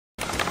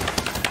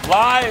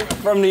Live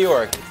from New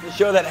York. It's the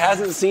show that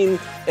hasn't seen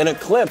an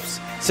eclipse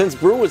since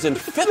Brew was in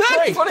 5th grade.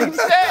 That's what he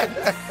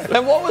said.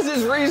 And what was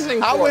his reasoning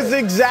for I was it?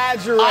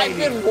 exaggerating. I've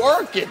been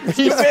working.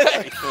 Too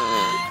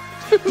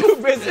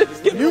busy.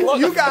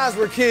 You guys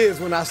were kids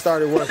when I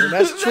started working.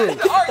 That's true.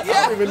 I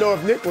don't even know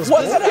if Nick was.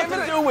 What does that have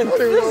to do with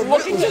Just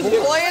looking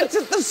at glance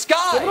at the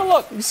sky? Give it a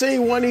look. You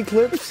seen one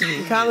eclipse?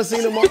 You kind of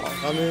seen them all.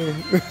 I mean,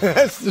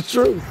 that's the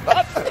truth.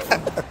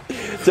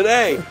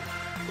 Today,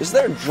 is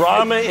there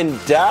drama in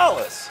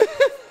Dallas?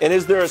 And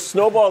is there a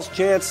snowball's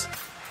chance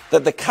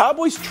that the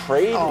Cowboys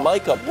trade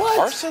Micah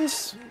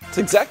Parsons? That's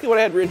exactly what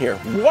I had written here.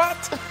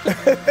 What?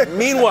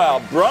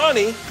 Meanwhile,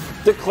 Bronny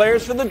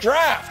declares for the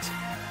draft.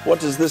 What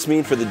does this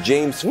mean for the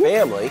James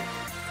family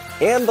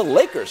and the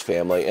Lakers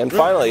family? And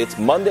finally, it's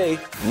Monday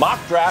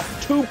Mock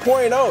Draft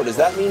 2.0. Does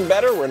that mean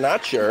better? We're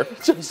not sure.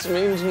 It just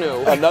means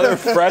new. Another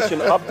fresh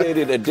and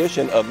updated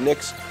edition of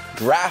Nick's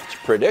draft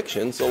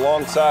predictions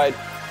alongside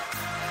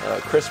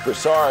Chris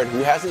Broussard, who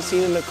hasn't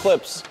seen an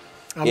eclipse.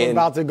 I'm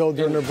about to go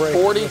during the break.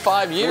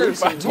 45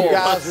 years, he told You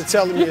guys are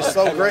telling me it's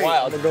so great.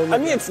 Wild. I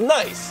mean, it's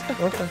nice.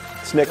 Okay.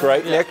 It's Nick,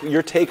 right? Yeah. Nick,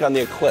 your take on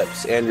the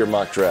eclipse and your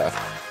mock draft.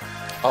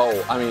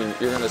 Oh, I mean,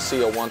 you're going to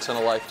see a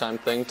once-in-a-lifetime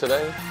thing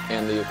today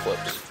and the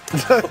eclipse.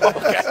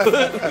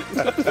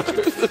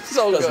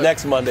 So Because good.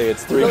 next Monday,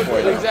 it's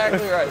 3.0.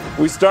 Exactly right.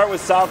 We start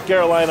with South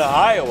Carolina,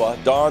 Iowa.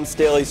 Dawn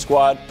Staley's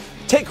squad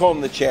take home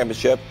the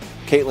championship.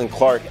 Caitlin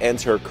Clark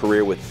ends her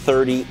career with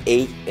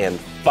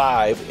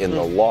 38-5 in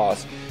the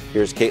loss.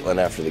 Here's Caitlin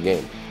after the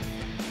game.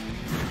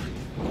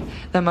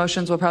 The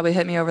emotions will probably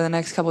hit me over the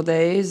next couple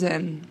days,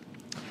 and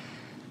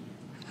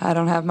I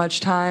don't have much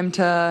time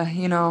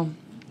to,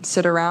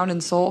 sit around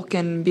and sulk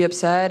and be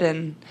upset,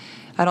 and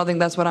I don't think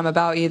that's what I'm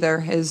about either,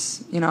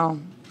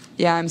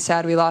 I'm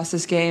sad we lost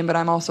this game, but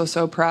I'm also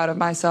so proud of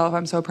myself.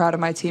 I'm so proud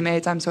of my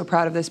teammates. I'm so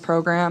proud of this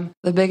program.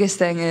 The biggest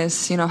thing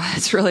is,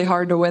 it's really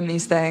hard to win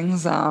these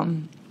things. I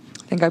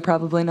think I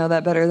probably know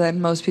that better than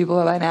most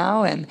people by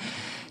now, and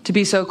to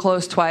be so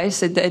close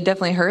twice, it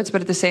definitely hurts,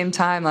 but at the same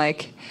time,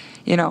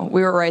 we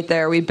were right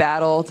there. We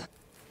battled.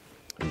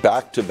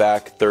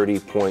 Back-to-back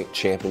 30-point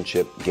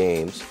championship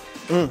games.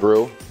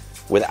 Brew,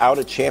 without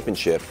a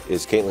championship,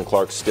 is Caitlin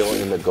Clark still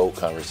in the GOAT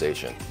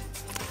conversation?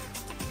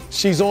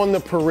 She's on the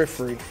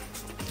periphery.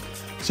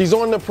 She's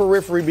on the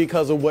periphery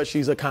because of what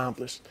she's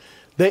accomplished,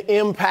 the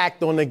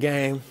impact on the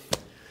game,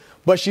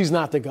 but she's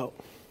not the GOAT.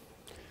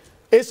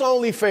 It's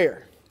only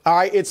fair, all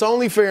right? It's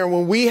only fair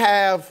when we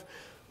have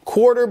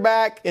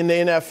quarterback in the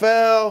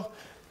NFL,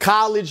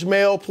 college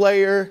male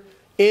player,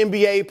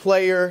 NBA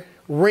player,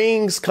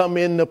 rings come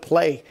into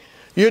play.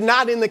 You're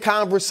not in the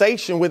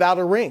conversation without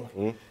a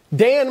ring.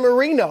 Dan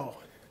Marino,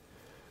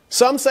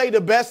 some say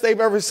the best they've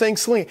ever seen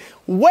sling,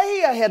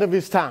 way ahead of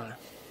his time.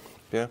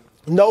 Yeah.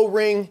 No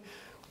ring.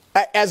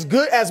 As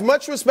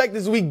much respect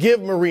as we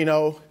give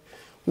Marino,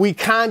 we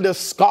kind of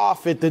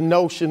scoff at the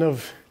notion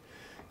of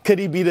could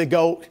he be the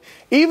GOAT.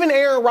 Even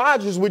Aaron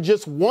Rodgers with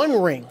just one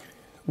ring,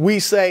 we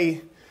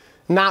say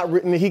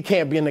he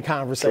can't be in the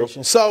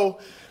conversation. So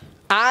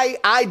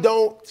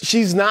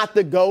she's not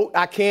the GOAT.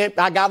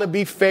 I got to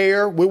be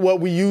fair with what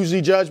we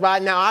usually judge by.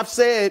 Now, I've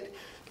said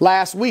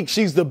last week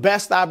she's the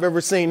best I've ever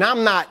seen.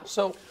 I'm not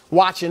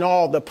watching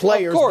all the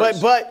players,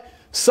 but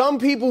some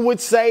people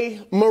would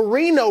say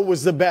Marino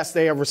was the best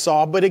they ever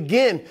saw. But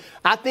again,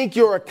 I think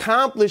your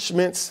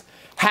accomplishments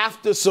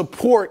have to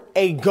support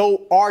a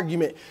GOAT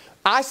argument.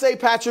 I say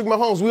Patrick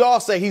Mahomes. We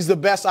all say he's the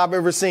best I've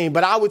ever seen,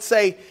 but I would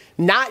say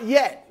not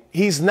yet.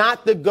 He's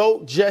not the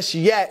GOAT just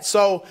yet.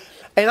 So,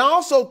 and I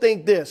also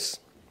think this.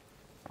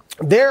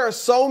 There are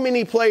so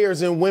many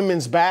players in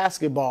women's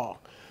basketball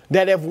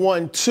that have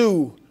won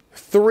 2,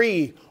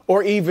 3,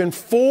 or even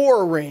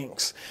 4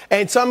 rings.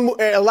 And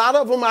a lot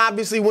of them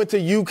obviously went to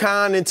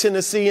UConn and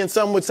Tennessee, and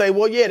some would say,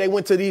 well, yeah, they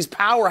went to these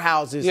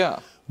powerhouses. Yeah.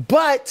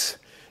 But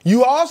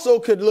you also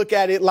could look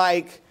at it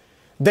like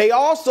they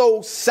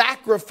also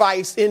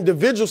sacrificed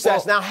individual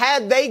stats. Now,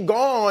 had they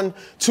gone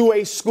to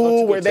a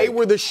school where they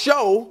were the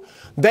show,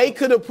 they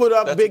could have put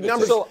up big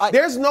numbers.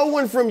 There's no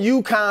one from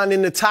UConn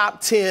in the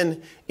top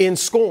 10 in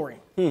scoring.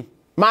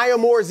 Maya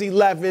Moore is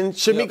 11.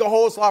 Shamika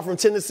Holslaw from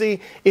Tennessee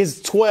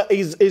is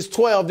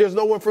 12. There's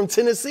no one from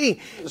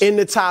Tennessee in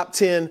the top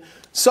 10.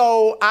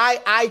 So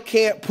I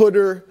can't put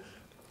her.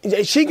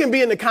 She can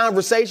be in the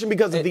conversation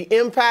because of the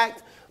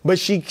impact, but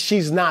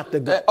she's not the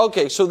GOAT.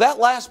 Okay, so that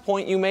last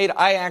point you made,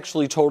 I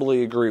actually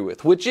totally agree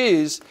with, which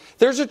is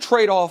there's a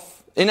trade-off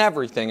in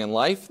everything in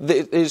life.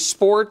 Is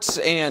sports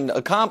and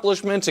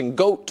accomplishments and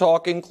GOAT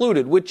talk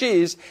included, which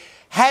is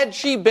had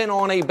she been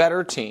on a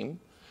better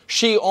team,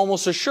 she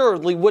almost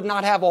assuredly would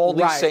not have all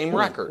these same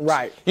records.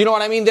 Right. You know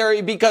what I mean?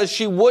 Because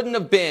she wouldn't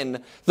have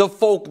been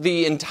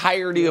the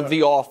entirety of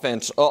the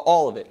offense,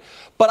 all of it.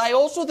 But I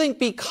also think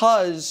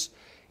because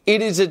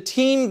it is a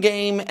team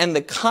game and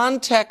the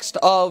context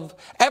of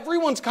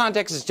everyone's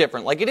context is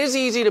different. Like, it is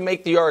easy to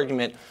make the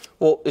argument,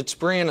 well, it's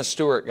Breanna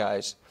Stewart,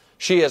 guys.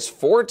 She has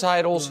 4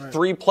 titles,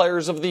 3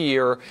 Players of the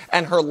Year,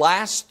 and her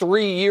last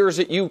 3 years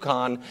at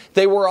UConn,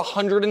 they were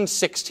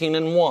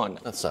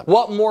 116-1. That's not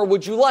what more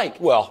would you like?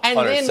 Well, and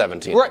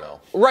 117.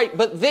 Right,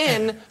 but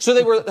then, so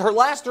they were her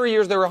last 3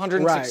 years, they were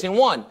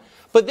 116-1.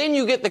 But then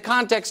you get the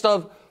context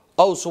of,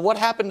 oh, so what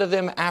happened to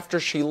them after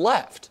she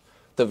left?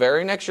 The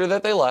very next year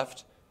that they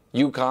left,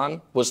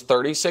 UConn was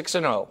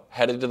 36-0,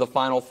 headed to the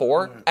Final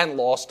Four, and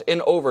lost in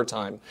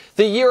overtime.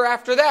 The year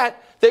after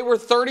that, they were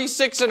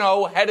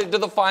 36-0, headed to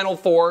the Final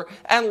Four,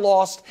 and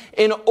lost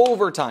in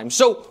overtime.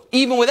 So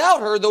even without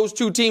her, those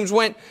 2 teams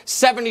went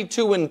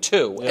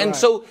 72-2. And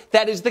so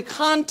that is the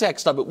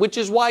context of it, which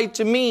is why,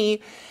 to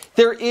me,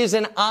 there is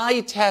an eye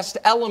test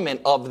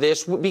element of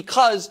this,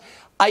 because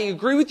I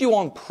agree with you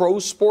on pro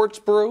sports,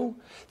 Brew,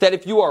 that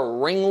if you are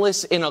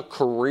ringless in a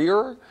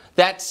career,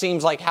 that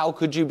seems like how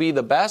could you be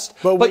the best?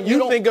 But when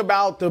you think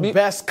about the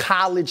best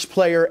college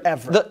player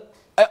ever.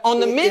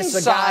 On the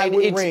men's side,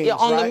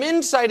 the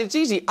men's side, it's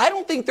easy. I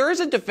don't think there is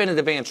a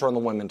definitive answer on the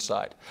women's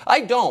side.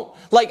 I don't.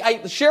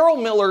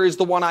 Cheryl Miller is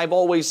the one I've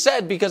always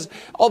said, because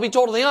I'll be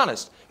totally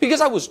honest,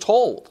 because I was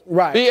told.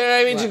 Right. You know what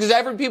I mean? Because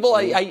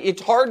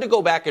it's hard to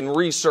go back and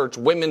research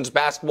women's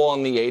basketball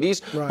in the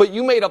 80s. Right. But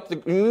you made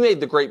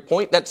the great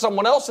point that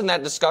someone else in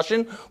that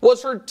discussion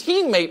was her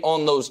teammate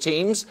on those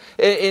teams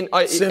at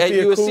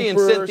USC, and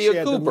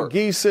Cynthia Cooper. The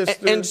McGee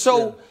sister. And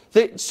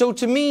so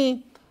to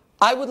me,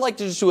 I would like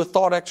to just do a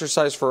thought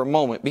exercise for a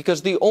moment,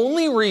 because the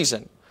only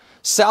reason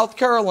South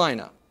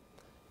Carolina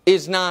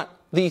is not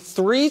the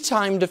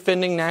 3-time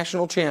defending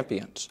national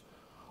champions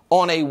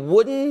on a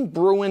Wooden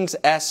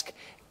Bruins-esque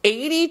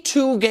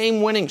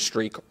 82-game winning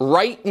streak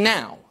right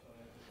now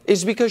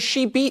is because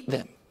she beat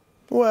them.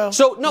 Well,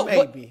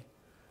 maybe.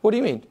 What do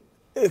you mean?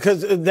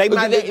 Because they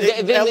might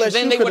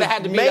then they would have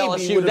had to beat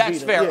LSU.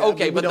 That's fair.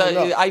 Okay, but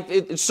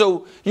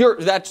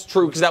that's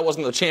true, because that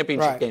wasn't the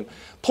championship game.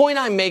 Point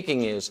I'm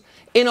making is,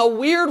 in a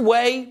weird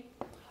way,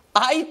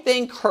 I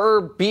think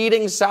her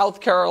beating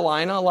South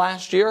Carolina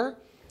last year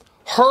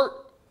hurt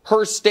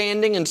her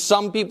standing in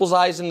some people's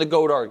eyes in the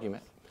GOAT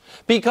argument.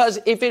 Because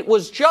if it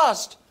was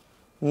just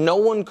no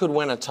one could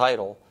win a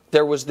title,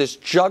 there was this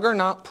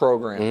juggernaut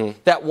program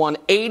that won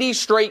 80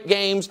 straight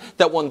games,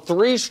 that won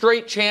 3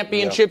 straight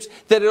championships,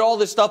 that did all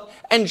this stuff.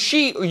 And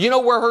she, you know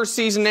where her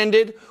season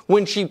ended?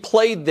 When she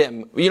played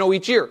them,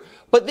 each year.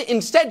 But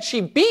instead, she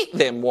beat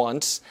them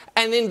once,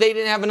 and then they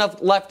didn't have enough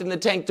left in the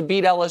tank to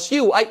beat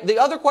LSU. The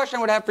other question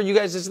I would have for you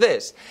guys is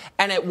this: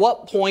 and at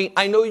what point?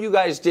 I know you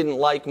guys didn't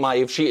like my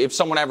if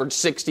someone averaged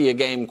 60 a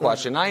game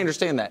question. I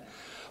understand that,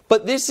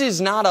 but this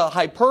is not a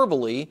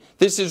hyperbole.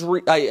 This is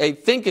I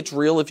think it's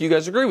real. If you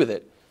guys agree with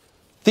it,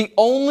 the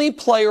only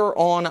player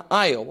on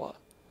Iowa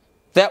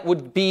that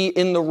would be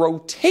in the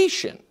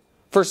rotation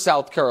for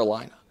South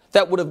Carolina,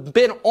 that would have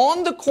been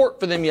on the court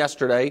for them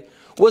yesterday,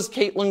 was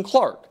Caitlin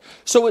Clark.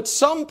 So at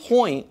some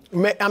point,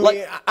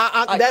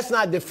 that's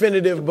not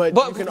definitive, but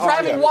you can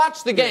having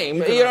watched the game,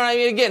 you know what I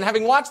mean? Again,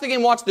 having watched the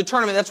game, watched the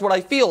tournament, that's what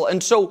I feel.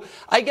 And so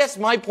I guess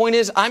my point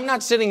is, I'm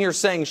not sitting here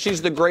saying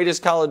she's the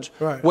greatest college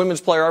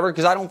women's player ever,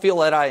 because I don't feel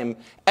that I am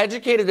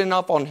educated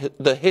enough on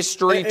the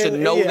history to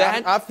know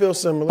that. I feel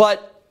similar.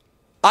 But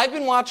I've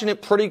been watching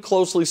it pretty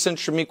closely since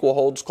Shamiqua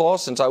Holdsclaw,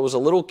 since I was a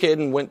little kid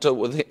and went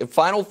to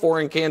Final Four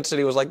in Kansas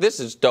City. Was like,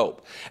 this is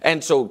dope.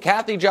 And so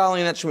Kathy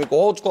Jolly and that Shamiqua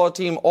Holdsclaw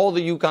team, all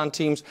the UConn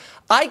teams,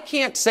 I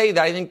can't say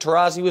that I think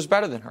Taurasi was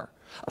better than her.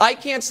 I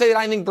can't say that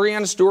I think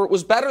Breanna Stewart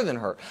was better than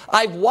her.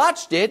 I've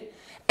watched it,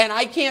 and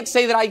I can't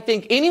say that I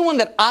think anyone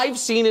that I've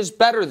seen is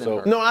better than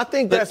her. No, I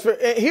think that's fair.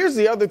 Here's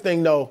the other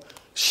thing, though.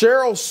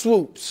 Cheryl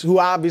Swoops, who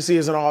obviously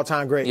is an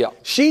all-time great,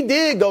 she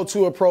did go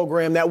to a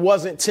program that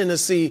wasn't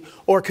Tennessee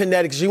or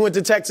Connecticut. She went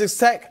to Texas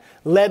Tech,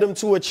 led them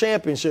to a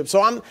championship.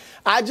 So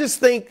I just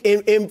think,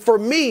 for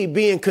me,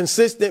 being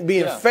consistent,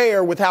 being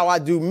fair with how I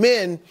do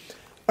men,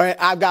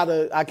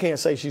 I can't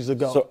say she's a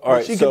GOAT.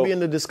 So, she can be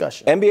in the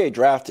discussion. NBA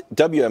draft,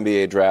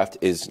 WNBA draft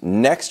is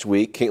next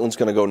week. Caitlin's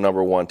going to go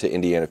number 1 to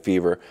Indiana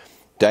Fever.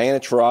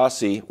 Diana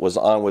Taurasi was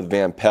on with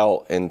Van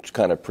Pelt and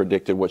kind of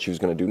predicted what she was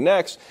going to do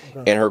next.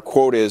 Okay. And her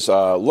quote is,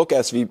 look,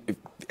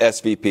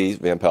 SVP,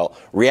 Van Pelt,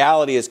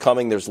 reality is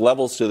coming. There's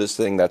levels to this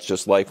thing. That's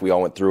just life. We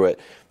all went through it.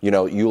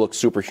 You look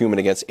superhuman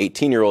against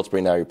 18-year-olds,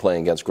 but now you're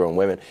playing against grown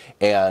women.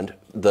 And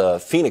the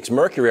Phoenix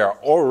Mercury are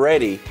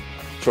already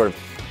sort of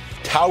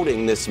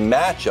touting this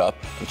matchup,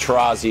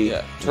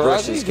 Taurasi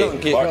versus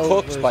Caitlin Clark.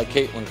 Cooked by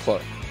Caitlin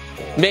Clark.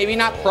 Maybe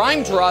not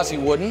prime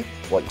Taurasi wouldn't.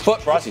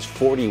 Taurasi's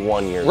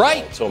 41 years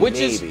old, so which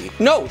maybe.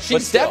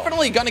 She's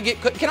definitely going to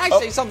get. Can I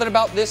say something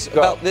about this?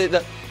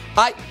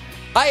 I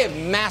have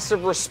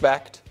massive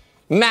respect.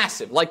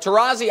 Massive. Like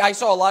Taurasi, I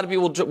saw a lot of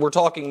people were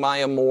talking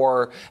Maya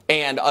Moore,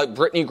 and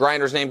Brittany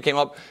Griner's name came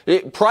up.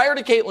 Prior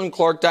to Caitlin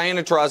Clark,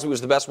 Diana Taurasi was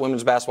the best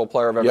women's basketball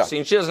player I've ever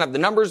seen. She doesn't have the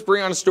numbers,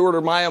 Breanna Stewart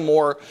or Maya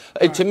Moore.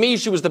 To me,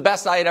 she was the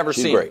best I had ever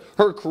seen. Great.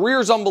 Her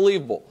career's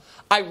unbelievable.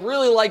 I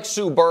really like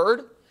Sue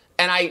Bird,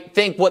 and I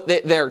think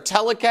their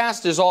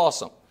telecast is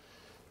awesome.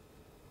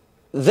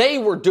 they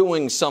were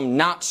doing some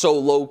not so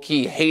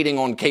low-key hating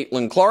on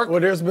Caitlin Clark.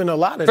 Well, there's been a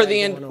lot of that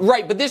going on.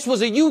 Right, but this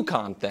was a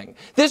UConn thing.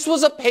 This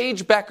was a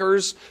Paige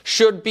Beckers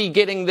should be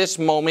getting this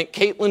moment.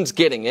 Caitlin's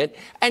getting it,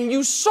 and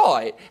you saw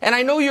it. And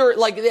I know you're,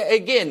 like,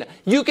 again,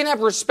 you can have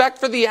respect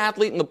for the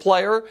athlete and the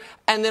player,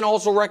 and then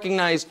also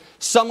recognize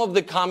some of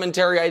the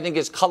commentary, I think,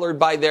 is colored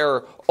by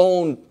their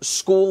own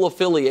school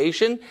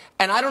affiliation.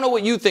 And I don't know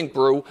what you think,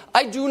 Brew.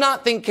 I do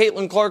not think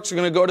Caitlin Clark's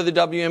going to go to the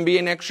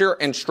WNBA next year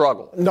and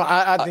struggle. No,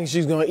 I think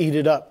she's going to eat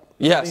it up.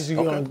 Yes. I think she's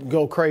going to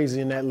go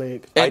crazy in that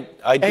league. And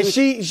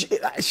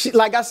she,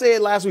 like I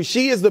said last week,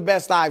 she is the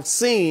best I've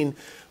seen,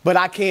 but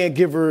I can't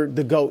give her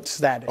the GOAT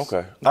status.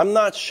 Okay. I'm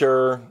not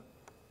sure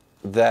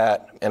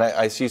that, and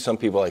I see some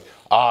people like,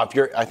 I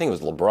think it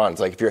was LeBron.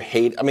 It's like if you're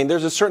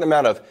there's a certain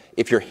amount of,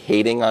 if you're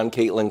hating on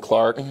Caitlin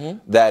Clark,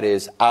 that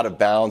is out of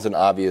bounds, and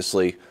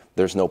obviously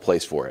there's no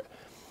place for it.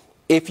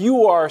 If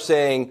you are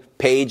saying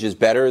Paige is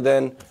better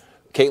than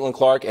Caitlin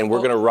Clark, and we're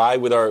going to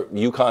ride with our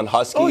UConn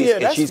Huskies,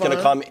 and she's going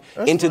to come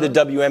into the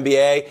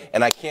WNBA,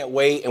 and I can't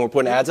wait, and we're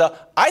putting ads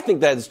up, I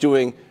think that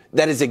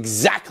is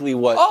exactly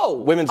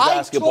what women's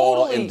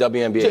basketball and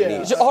WNBA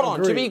needs. Hold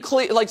on, to be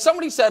clear, like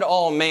somebody said,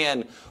 oh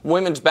man,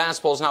 women's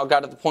basketball's now got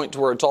to the point to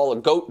where it's all a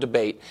GOAT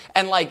debate,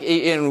 and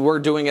we're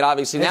doing it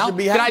obviously now.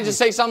 Can I just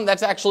say something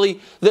that's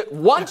actually that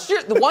once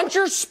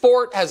your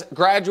sport has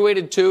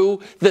graduated to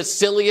the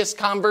silliest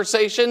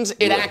conversations,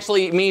 it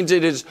actually means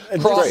it is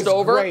crossed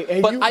over. Great.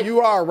 And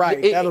you are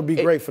right. That'll be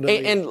great for the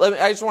league. And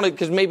I just want to,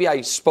 because maybe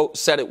I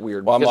said it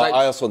weird. Well,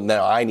 I also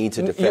now I need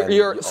to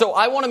defend. So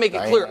I want to make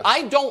it clear.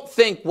 I don't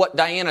think what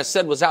Diana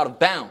said was out of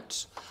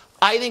bounds.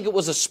 I think it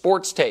was a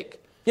sports take.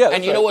 Yeah,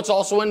 and you know what's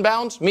also in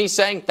bounds? Me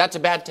saying that's a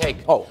bad take.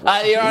 Oh,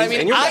 you know what I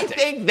mean? I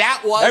think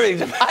that was. I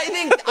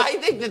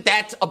think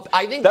that's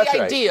the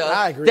idea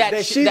that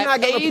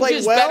Paige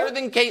is better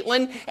than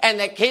Caitlin, and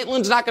that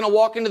Caitlin's not going to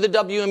walk into the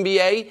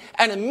WNBA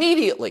and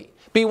immediately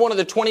be one of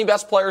the 20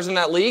 best players in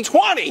that league.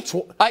 20?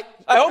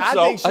 I hope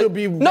so. I think she'll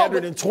be better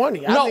than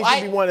 20. I think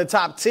she'll be one of the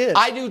top 10.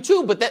 I do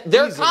too, but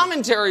their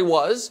commentary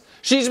was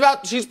she's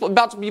about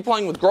to be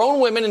playing with grown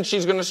women and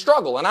she's going to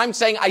struggle. And I'm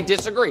saying I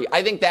disagree.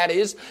 I think that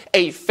is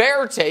a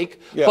fair take,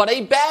 but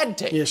a bad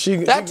take. Yeah,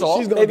 that's all.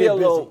 She's gonna maybe a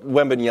little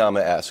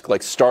Wembanyama-esque,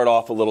 like start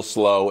off a little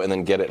slow and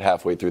then get it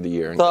halfway through the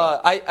year.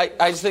 I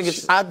just think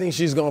it's. I think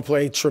she's going to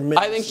play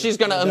tremendous. I think she's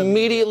going to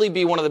immediately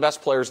be one of the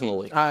best players in the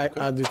league.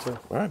 I do too.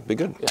 All right, be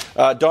good.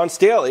 Yeah. Dawn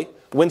Staley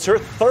wins her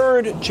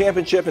third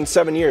championship in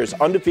 7 years,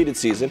 undefeated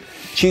season.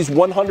 She's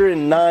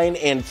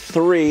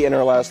 109-3 in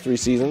her last 3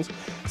 seasons.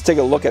 Let's take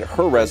a look at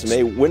her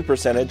resume. Win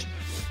percentage,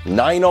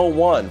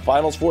 .901.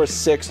 Finals 4,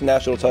 6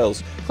 national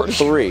titles,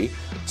 3.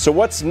 So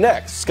what's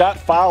next? Scott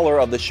Fowler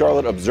of the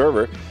Charlotte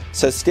Observer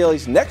says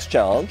Staley's next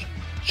challenge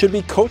should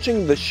be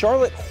coaching the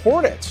Charlotte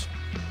Hornets.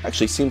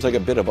 Actually seems like a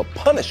bit of a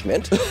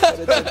punishment, but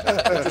it's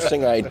an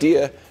interesting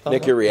idea.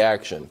 Nick, your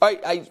reaction. All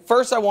right,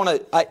 first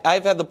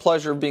I've had the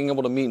pleasure of being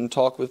able to meet and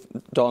talk with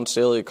Dawn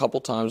Staley a couple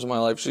times in my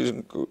life. She's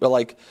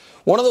like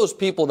one of those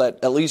people that,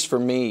 at least for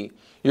me,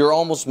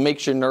 almost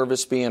makes you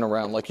nervous being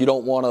around. Like you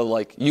don't want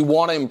to, you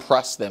want to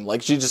impress them.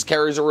 Like she just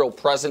carries a real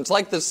presence.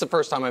 Like this is the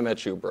first time I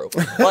met you, bro.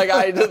 But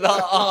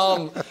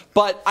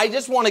I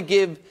just want to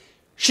give,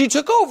 she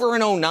took over in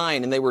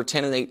 2009 and they were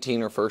 10-18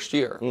 her first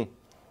year.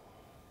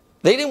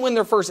 They didn't win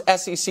their first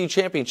SEC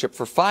championship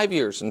for 5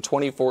 years in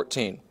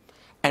 2014.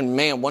 And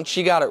man, once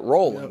she got it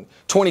rolling,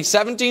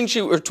 2015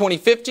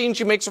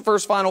 she makes her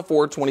first Final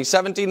Four.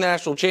 2017 the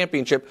national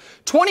championship.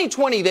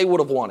 2020 they would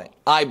have won it,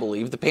 I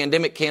believe. The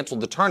pandemic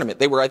canceled the tournament.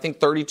 They were, I think,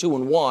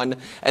 32-1,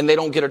 and they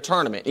don't get a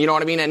tournament. You know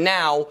what I mean? And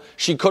now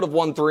she could have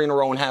won 3 in a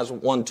row and has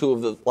won 2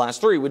 of the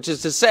last 3, which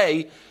is to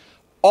say,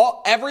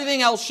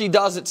 everything else she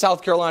does at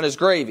South Carolina is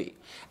gravy.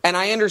 And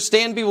I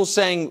understand people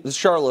saying the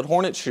Charlotte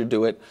Hornets should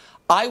do it.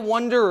 I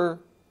wonder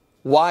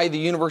why the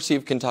University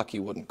of Kentucky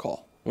wouldn't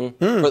call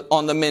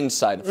on the men's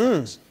side of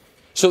things.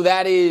 So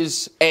that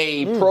is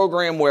a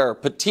program where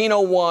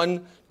Pitino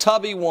won,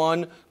 Tubby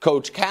won,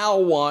 Coach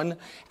Cal won,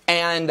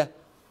 and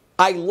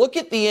I look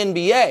at the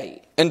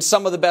NBA and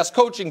some of the best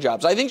coaching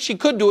jobs. I think she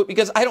could do it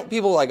because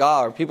people are like,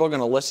 are people going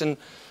to listen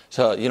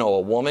to, a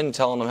woman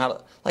telling them how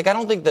to, I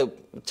don't think the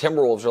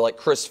Timberwolves are like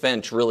Chris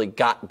Finch really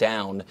got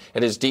down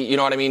at his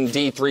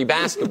D3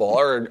 basketball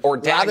or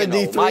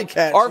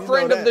Dagenham. Our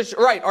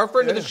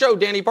friend of the show,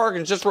 Danny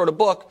Parkins, just wrote a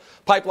book,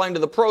 Pipeline to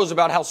the Pros,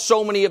 about how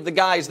so many of the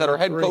guys that are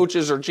head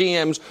coaches or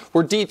GMs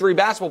were D3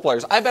 basketball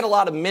players. I bet a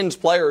lot of men's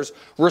players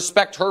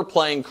respect her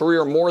playing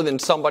career more than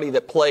somebody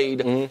that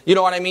played, you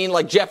know what I mean,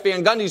 like Jeff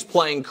Van Gundy's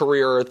playing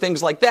career or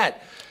things like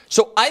that.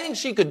 So I think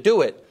she could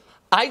do it.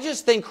 I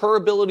just think her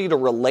ability to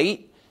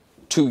relate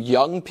to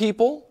young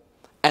people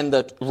and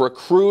the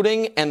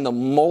recruiting and the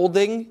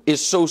molding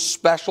is so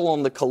special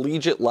on the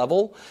collegiate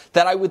level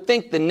that I would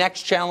think the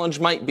next challenge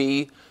might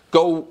be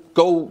go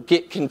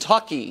get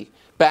Kentucky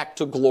back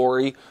to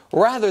glory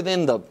rather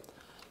than the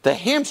the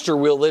hamster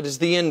wheel that is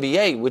the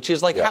NBA, which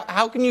is like,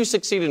 how can you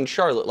succeed in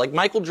Charlotte? Like,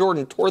 Michael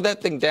Jordan tore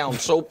that thing down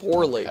so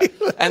poorly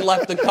and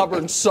left the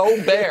cupboard so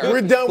bare.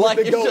 We're done with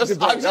the GOAT debate.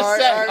 I'm just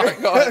saying. All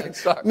right, go ahead.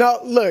 Sorry. No,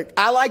 look,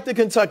 I like the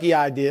Kentucky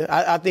idea.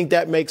 I think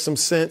that makes some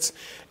sense.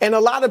 And a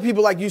lot of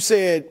people, like you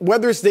said,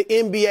 whether it's the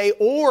NBA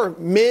or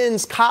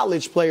men's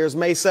college players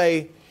may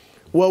say,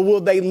 well,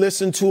 will they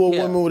listen to a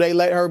woman? Will they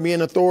let her be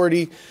an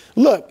authority?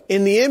 Look,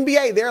 in the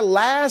NBA, their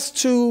last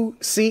 2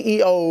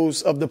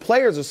 CEOs of the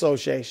Players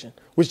Association,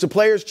 which the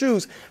players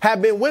choose,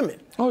 have been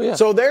women. Oh, yeah.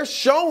 So they're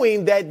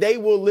showing that they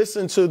will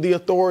listen to the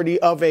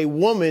authority of a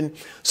woman.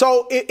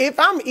 So if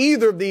I'm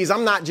either of these,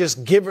 I'm not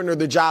just giving her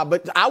the job,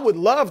 but I would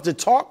love to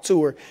talk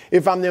to her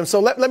if I'm them. So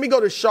let me go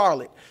to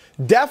Charlotte.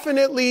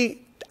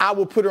 Definitely, I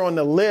will put her on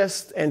the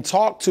list and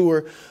talk to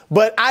her.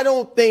 But I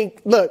don't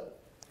think, look,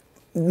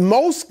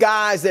 most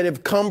guys that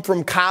have come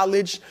from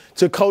college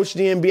to coach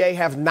the NBA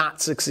have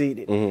not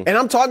succeeded. And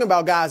I'm talking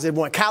about guys that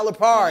won.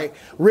 Calipari,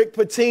 Rick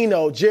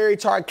Pitino, Jerry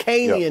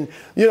Tarkanian.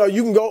 You know,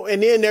 you can go,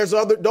 and then there's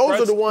those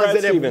are the ones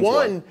that have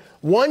won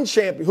one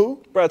champion.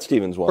 Who? Brad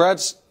Stevens won.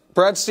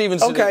 Brad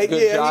Stevens did a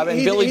good job,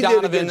 and Billy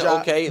Donovan,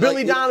 okay.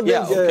 Billy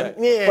Donovan, But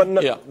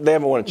they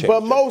haven't won a championship.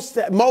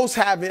 But most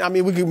haven't. I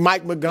mean, we could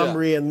Mike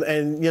Montgomery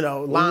and you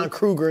know, Lon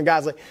Kruger and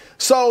guys like.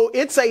 So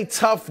it's a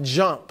tough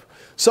jump.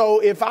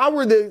 So if I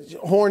were the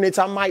Hornets,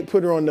 I might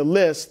put her on the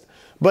list.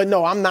 But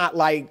no, I'm not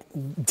like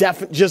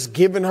just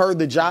giving her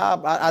the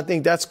job. I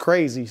think that's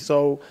crazy.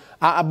 So,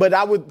 but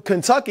I would.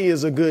 Kentucky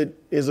is a good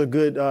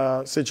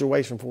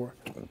situation for her.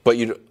 But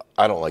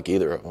I don't like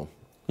either of them.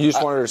 You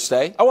just want her to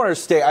stay? I want her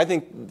to stay. I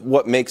think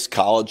what makes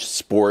college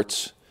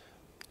sports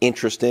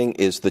interesting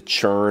is the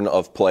churn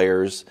of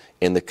players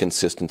and the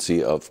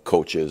consistency of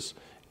coaches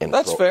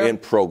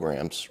and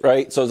programs,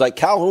 right? So it's like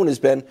Calhoun has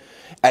been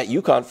at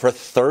UConn for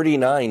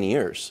 39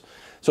 years.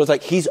 So it's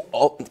like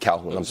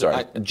Calhoun, I'm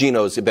sorry.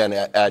 Gino's been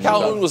at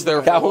Calhoun UConn. was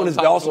there. Calhoun has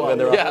also been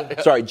there.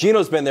 Yeah. Sorry,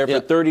 Gino's been there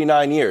for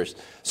 39 years.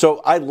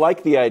 So I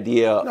like the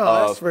idea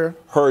of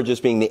her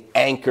just being the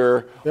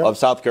anchor of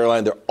South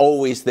Carolina. They're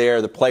always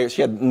there. The players,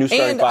 she had new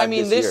starting five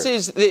this year.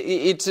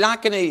 It's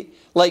not going to,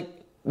 like,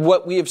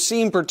 what we have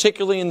seen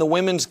particularly in the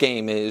women's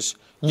game is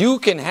you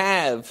can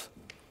have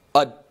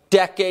a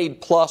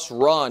decade-plus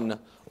run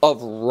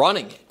of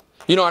running it.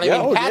 You know what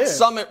I mean? Pat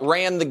Summitt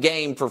ran the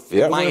game for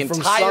my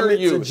entire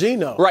youth. To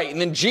Gino. Right,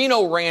 and then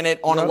Gino ran it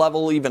on a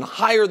level even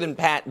higher than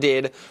Pat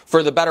did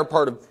for the better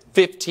part of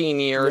 15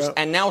 years,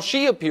 and now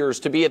she appears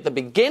to be at the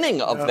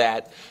beginning of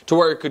that to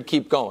where it could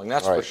keep going.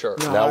 That's for sure.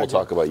 Now we'll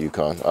talk about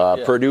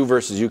UConn. Purdue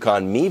versus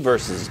UConn, me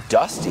versus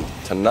Dusty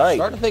tonight.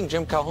 Starting to think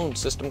Jim Calhoun,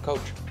 system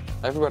coach.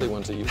 Everybody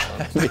wins at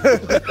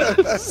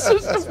UConn.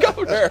 System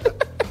coach.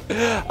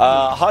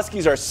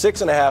 Huskies are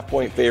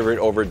 6.5-point favorite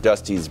over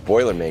Dusty's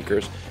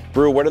Boilermakers.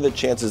 Brew, what are the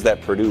chances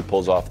that Purdue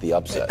pulls off the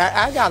upset?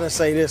 I got to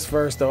say this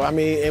first, though. I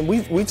mean, and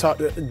we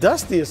talked,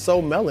 Dusty is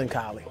so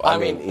melancholy. I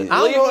mean, leave him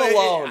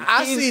alone.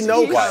 I see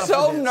no confidence. He's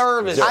so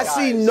nervous. I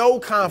see no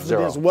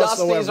confidence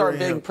whatsoever. Dusty's our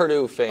big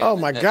Purdue fan. Oh,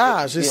 my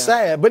gosh. It's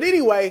sad. But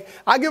anyway,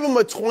 I give him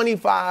a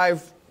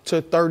 25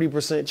 to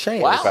 30% chance.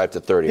 25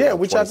 to 30. Yeah,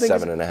 which I think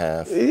is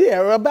 27.5.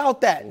 Yeah,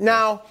 about that.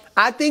 Now,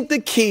 I think the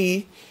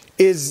key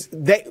is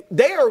their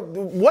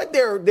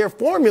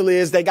formula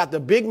is they got the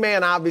big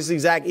man, obviously,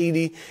 Zach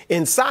Edey,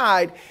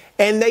 inside,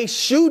 and they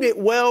shoot it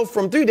well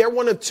from three. They're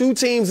one of 2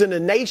 teams in the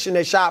nation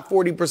that shot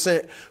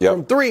 40%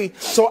 from 3.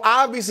 So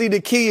obviously the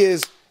key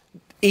is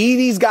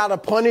Edey's got to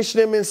punish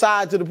them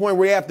inside to the point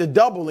where they have to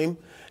double him,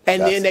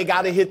 and then they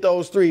got to hit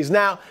those threes.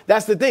 Now,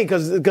 that's the thing,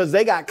 because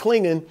they got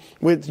Klingon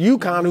with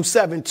UConn, who's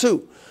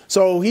 7'2".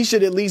 So he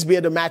should at least be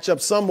able to match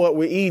up somewhat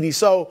with Edey.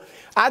 So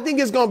I think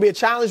it's going to be a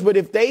challenge, but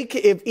if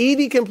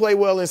Edey can play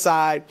well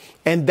inside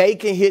and they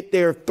can hit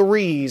their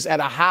threes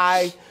at a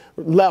high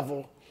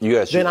level,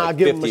 then I'll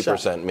give them a shot.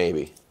 50%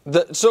 maybe.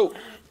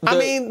 I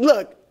mean,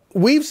 look,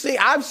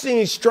 I've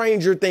seen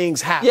stranger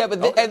things happen. Yeah,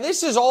 but and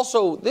this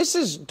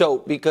is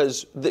dope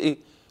because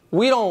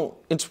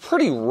it's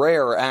pretty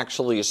rare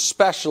actually,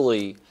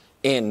 especially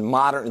in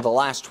the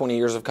last 20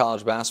 years of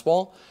college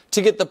basketball,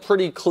 to get the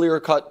pretty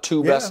clear-cut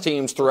 2 best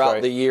teams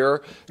throughout the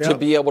year to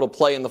be able to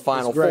play in the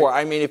Final Four.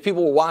 I mean, if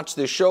people watch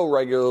this show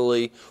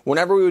regularly,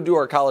 whenever we would do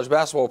our college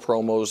basketball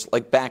promos,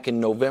 like back in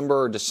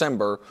November or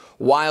December,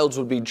 Wilds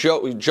would be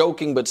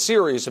joking but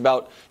serious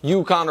about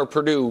UConn or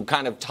Purdue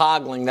kind of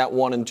toggling that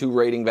 1 and 2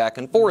 rating back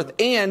and forth.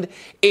 And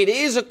it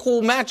is a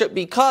cool matchup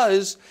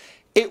because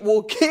it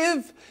will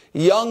give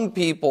young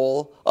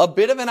people a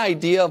bit of an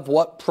idea of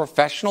what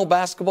professional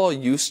basketball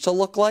used to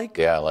look like.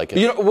 Yeah, I like it.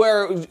 You know,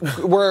 where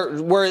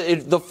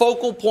the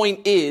focal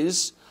point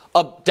is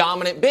a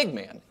dominant big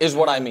man is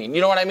what I mean.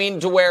 You know what I mean?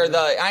 To where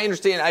I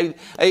understand.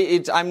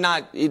 It's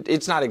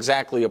not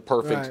exactly a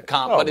perfect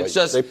comp, but it's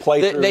just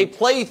they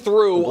play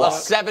through a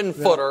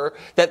 7-footer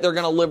that they're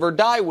going to live or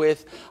die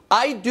with.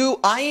 I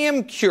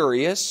am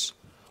curious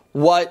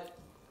what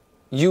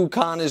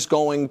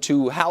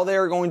UConn how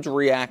they're going to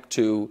react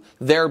to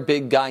their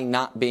big guy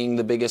not being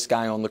the biggest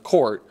guy on the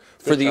court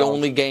for the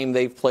only game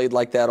they've played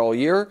like that all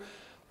year.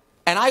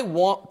 And I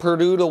want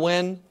Purdue to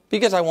win,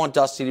 because I want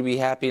Dusty to be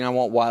happy and I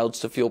want Wilds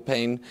to feel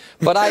pain.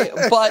 But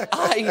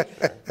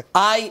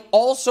I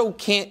also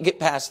can't get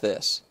past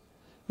this.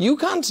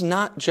 UConn's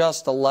not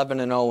just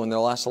 11-0 in their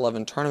last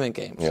 11 tournament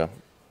games. Yeah.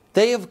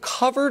 They have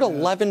covered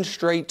 11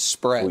 straight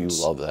spreads. Oh, you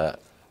love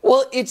that.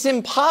 Well, it's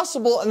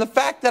impossible, and the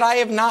fact that I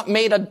have not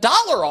made $1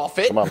 off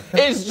it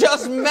is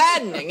just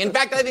maddening. In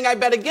fact, I think I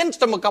bet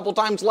against them a couple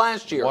times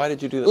last year. Why did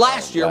you do that?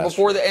 Last year,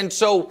 and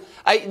so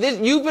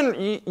you've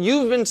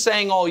been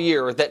saying all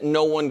year that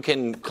no one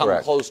can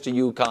come close to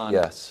UConn.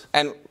 Yes.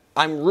 And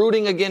I'm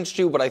rooting against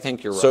you, but I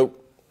think you're right. So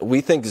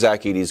we think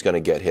Zach Edey's going to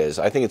get his.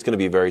 I think it's going to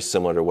be very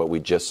similar to what we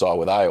just saw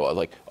with Iowa.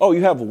 Like, oh,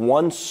 you have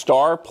one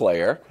star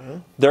player.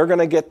 They're going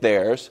to get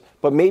theirs.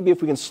 But maybe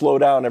if we can slow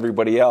down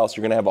everybody else,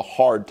 you're going to have a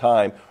hard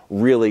time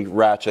really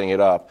ratcheting it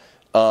up.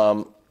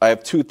 I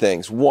have two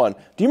things. One,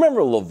 do you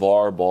remember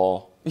LeVar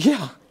Ball?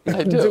 Yeah,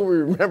 I do. Do we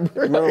remember?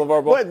 Remember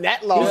LeVar Ball? Wasn't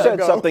that long He said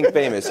ago. something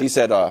famous. He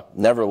said,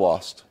 never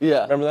lost.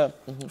 Yeah. Remember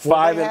that?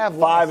 Well,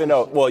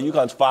 5-0. Well,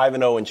 UConn's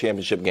 5-0 in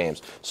championship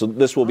games. So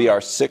this will be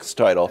our 6th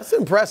title. That's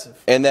impressive.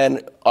 And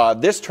then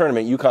this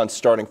tournament, UConn's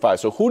starting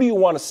 5. So who do you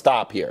want to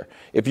stop here?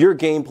 If your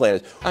game plan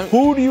is,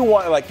 who do you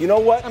want? Like, you know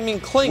what? I mean,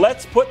 Kling.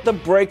 Let's put the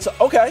brakes.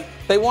 Okay.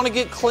 They want to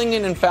get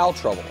Klingon in foul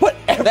trouble. But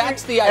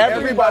that's the idea.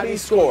 everybody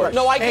scores.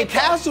 No, I And get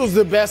that. Castle's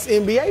the best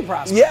NBA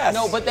prospect. Yes.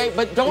 No, but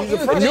don't you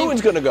think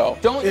Newton's going to go.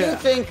 Don't you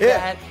think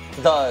that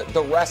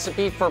the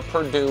recipe for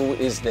Purdue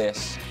is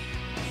this?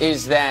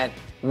 Is that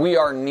we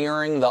are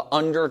nearing the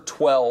under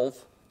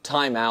 12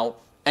 timeout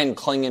and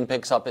Klingon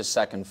picks up his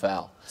second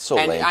foul. So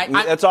lame.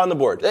 It's on the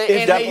board.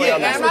 It's definitely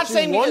on the board. I'm not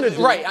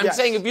saying I'm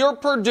saying if you're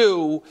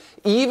Purdue,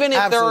 even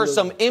if there are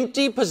some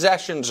empty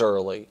possessions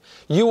early,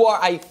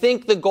 I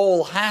think the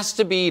goal has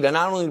to be to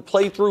not only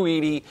play through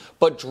Edey,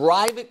 but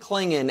drive at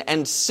Klingon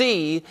and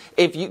see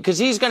because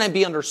he's going to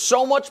be under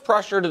so much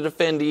pressure to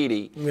defend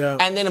Edey. Yeah.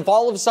 And then if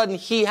all of a sudden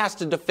he has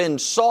to defend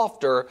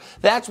softer,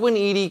 that's when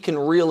Edey can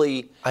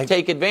really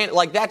take advantage.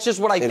 Like, that's just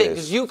what I think,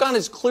 because UConn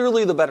is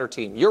clearly the better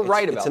team. You're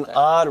right about that. It's an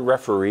odd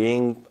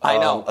refereeing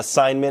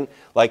assignment.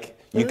 Like,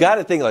 you got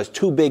to think, there's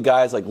two big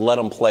guys, like, let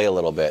them play a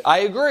little bit. I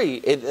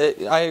agree.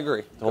 I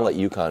agree. Don't let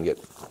UConn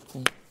get...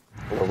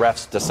 The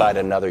refs decide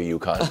another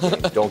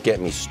UConn game. Don't get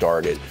me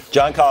started.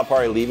 John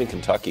Calipari leaving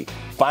Kentucky,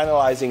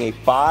 finalizing a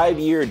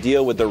 5-year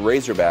deal with the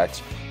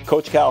Razorbacks.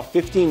 Coach Cal,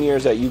 15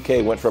 years at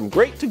UK, went from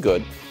great to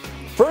good.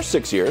 First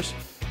 6 years,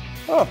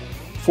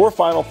 4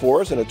 Final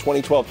Fours and a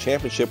 2012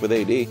 championship with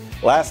AD.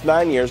 Last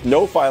 9 years,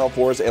 no Final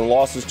Fours and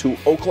losses to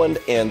Oakland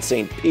and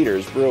St.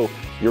 Peter's. Brew,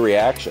 your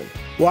reaction?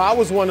 Well, I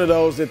was one of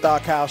those that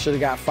thought Cal should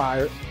have got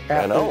fired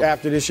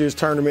after this year's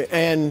tournament.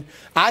 And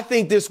I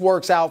think this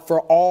works out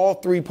for all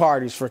three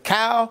parties, for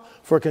Cal,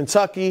 for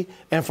Kentucky,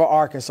 and for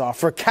Arkansas.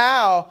 For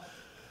Cal,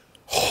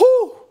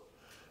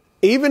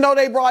 even though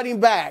they brought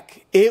him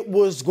back, it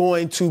was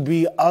going to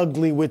be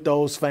ugly with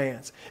those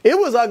fans. It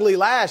was ugly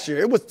last year.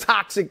 It was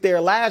toxic there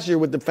last year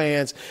with the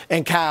fans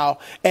and Cal.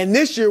 And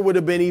this year would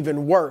have been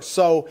even worse.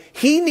 So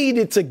he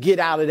needed to get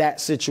out of that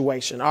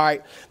situation. All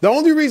right. The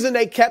only reason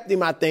they kept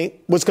him, I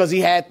think, was because he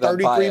had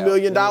 $33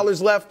 million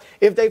left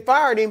if they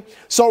fired him.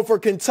 So for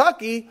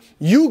Kentucky,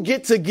 you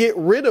get to get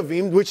rid of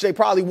him, which they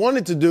probably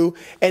wanted to do,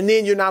 and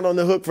then you're not on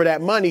the hook for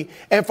that money.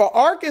 And for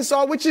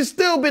Arkansas, which has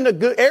still been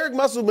Eric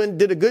Musselman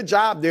did a good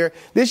job there.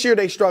 This year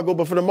they struggled,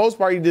 but for the most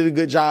part, he did a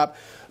good job.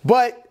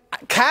 But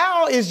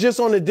Cal is just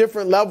on a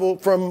different level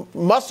from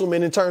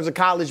Musselman in terms of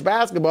college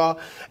basketball.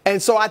 And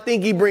so I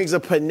think he brings a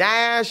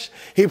panache.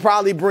 He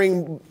probably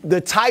brings the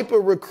type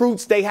of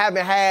recruits they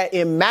haven't had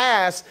in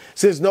mass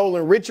since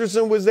Nolan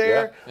Richardson was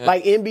there,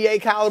 like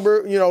NBA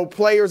caliber,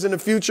 players in the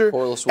future.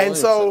 Corliss and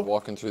so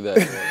walking through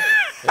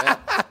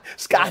that.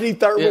 Scotty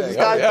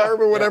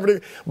Thurman,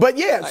 whatever. But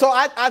so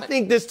I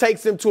think this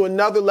takes him to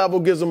another level,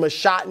 gives him a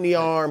shot in the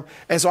arm.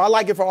 And so I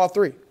like it for all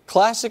three.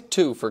 Classic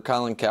 2 for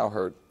Colin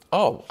Cowherd.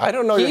 Oh, I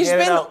don't know. He's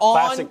been on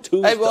classic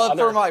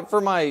 2s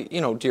for my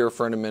dear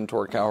friend and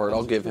mentor Cowherd.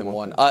 I'll give him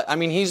one.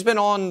 He's been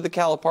on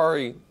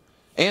the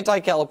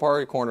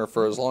anti-Calipari corner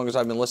for as long as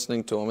I've been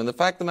listening to him. And the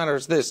fact of the matter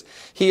is this: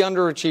 he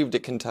underachieved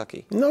at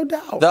Kentucky. No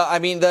doubt.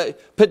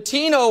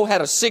 Pitino had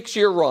a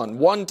 6-year run,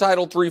 1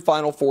 Title III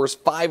Final Fours,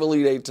 5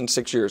 Elite Eights in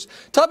 6 years.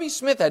 Tubby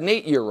Smith had an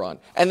 8-year run,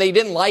 and they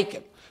didn't like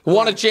him.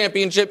 Won a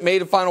championship,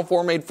 made a Final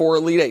Four, made 4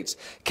 Elite Eights.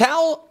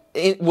 Cal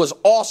was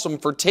awesome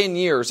for 10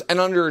 years and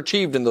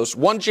underachieved in those.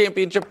 1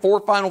 championship, 4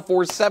 Final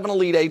Fours, 7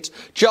 Elite Eights,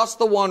 just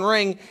the 1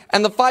 ring.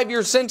 And the 5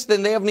 years since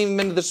then, they haven't even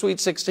been to the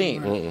Sweet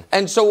 16. Mm-hmm.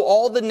 And so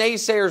all the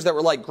naysayers that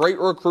were like, great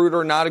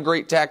recruiter, not a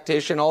great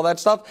tactician, all that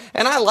stuff.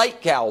 And I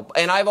like Cal,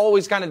 and I've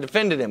always kind of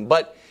defended him.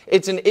 But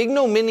it's an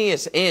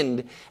ignominious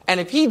end. And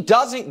if he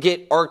doesn't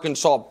get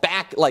Arkansas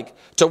back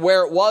to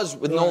where it was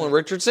with Nolan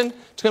Richardson,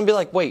 it's going to be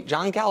like, wait,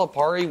 John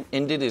Calipari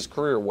ended his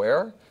career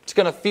where? It's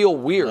going to feel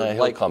weird.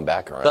 He'll come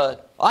back around.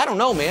 I don't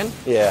know, man.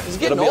 Yeah. He's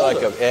getting older.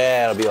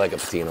 it'll be like a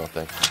Pitino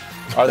thing.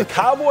 Are the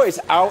Cowboys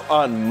out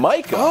on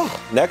Micah?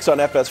 Next on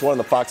FS1 on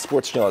the Fox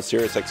Sports Channel at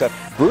Sirius XM.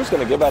 Bruce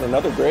going to give out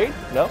another grade?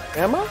 No?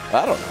 Am I?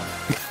 I don't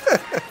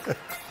know.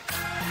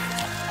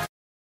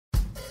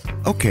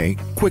 Okay,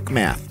 quick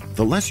math.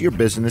 The less your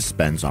business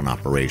spends on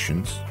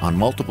operations, on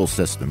multiple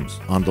systems,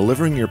 on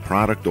delivering your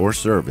product or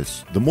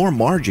service, the more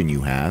margin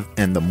you have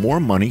and the more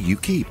money you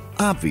keep.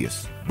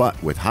 Obvious.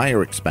 But with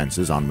higher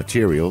expenses on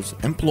materials,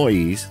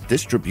 employees,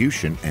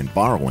 distribution, and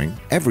borrowing,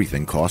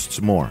 everything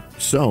costs more.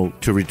 So,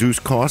 to reduce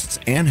costs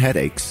and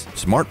headaches,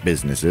 smart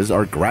businesses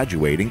are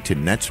graduating to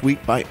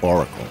NetSuite by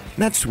Oracle.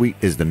 NetSuite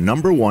is the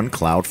 #1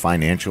 cloud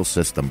financial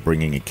system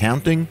bringing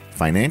accounting,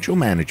 financial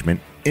management,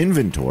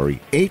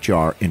 inventory,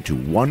 HR into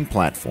one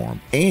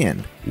platform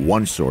and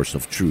one source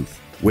of truth.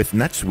 With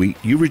NetSuite,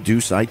 you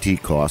reduce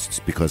IT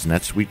costs because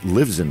NetSuite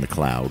lives in the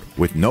cloud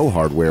with no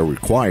hardware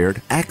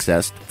required,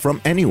 accessed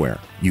from anywhere.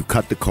 You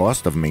cut the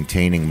cost of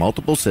maintaining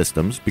multiple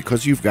systems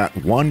because you've got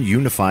one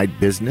unified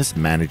business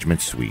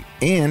management suite.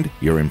 And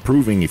you're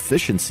improving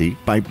efficiency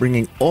by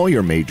bringing all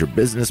your major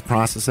business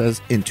processes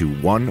into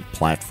one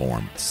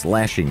platform,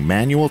 slashing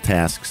manual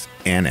tasks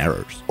and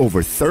errors.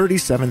 Over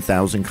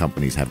 37,000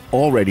 companies have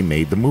already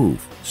made the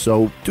move.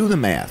 So do the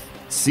math.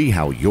 See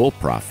how you'll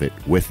profit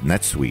with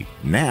NetSuite.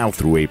 Now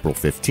through April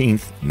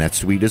 15th,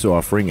 NetSuite is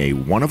offering a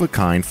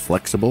one-of-a-kind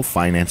flexible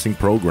financing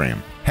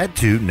program. Head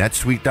to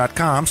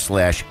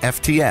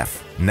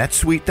netsuite.com/FTF.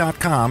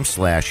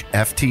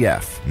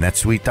 netsuite.com/FTF.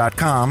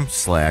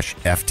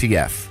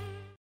 netsuite.com/FTF.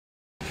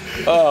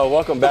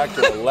 Welcome back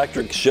to the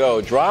Electric Show.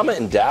 Drama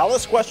in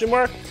Dallas, ?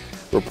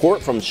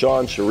 Report from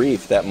Sean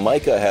Sharif that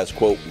Micah has,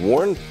 quote,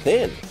 worn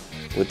thin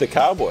with the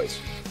Cowboys.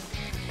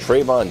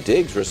 Stefon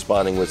Diggs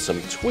responding with some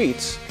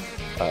tweets.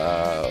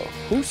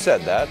 Who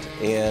said that?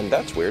 And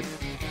that's weird.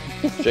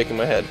 Shaking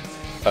my head.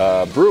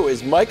 Brew,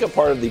 is Micah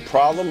part of the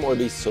problem or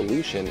the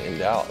solution in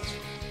Dallas?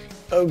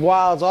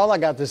 Wilds, all I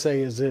got to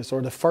say is this,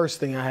 or the first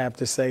thing I have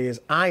to say is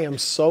I am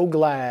so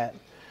glad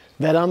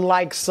that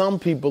unlike some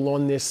people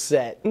on this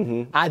set,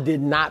 I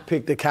did not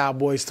pick the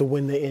Cowboys to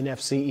win the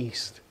NFC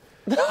East.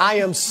 I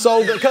am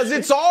so good because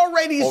it's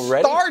already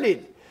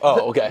started.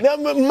 Oh, okay.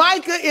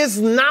 Micah is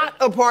not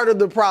a part of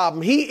the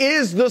problem. He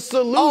is the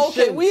solution. Oh,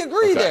 okay, we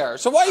agree there.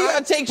 So why you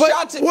got to take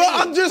shots at me?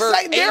 Well, I'm just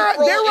saying, they're a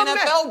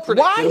NFL prediction.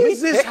 Why is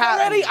this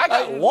happening? I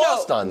got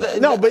lost on that.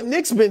 No, but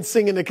Nick's been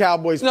singing the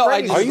Cowboys'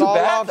 praises. Are you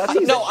back?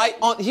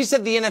 He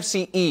said the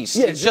NFC East.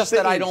 Yeah, it's just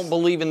that I don't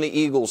believe in the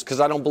Eagles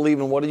because I don't believe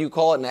in, what do you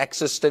call it, an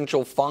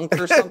existential funk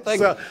or something?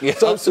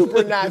 So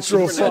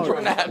supernatural funk.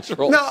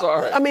 Supernatural, no,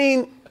 sorry. I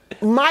mean,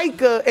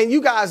 Micah, and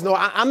you guys know,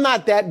 I'm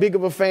not that big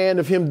of a fan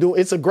of him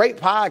doing. It's a great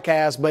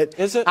podcast, but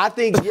is it? I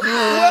think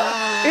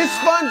it's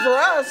fun for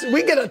us.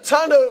 We get a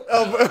ton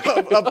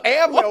of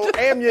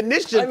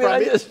ammunition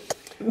from it.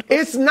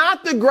 It's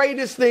not the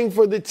greatest thing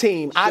for the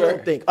team, I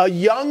don't think. A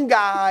young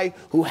guy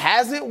who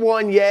hasn't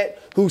won yet,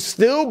 who's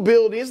still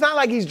building. It's not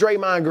like he's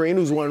Draymond Green,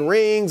 who's won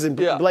rings and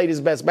played his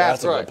best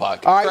basketball. That's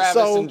right. All right,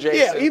 Travis and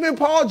Jason. even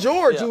Paul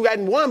George, who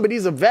hadn't won, but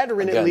he's a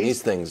veteran at least.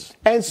 These things.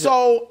 And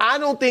so I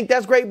don't think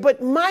that's great.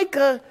 But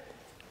Micah,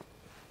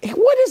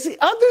 what is he?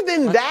 Other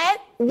than that,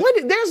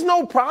 there's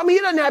no problem.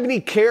 He doesn't have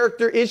any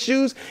character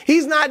issues.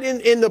 He's not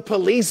in the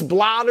police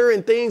blotter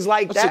and things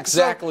like that. That's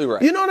exactly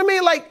right. You know what I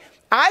mean? Like,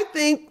 I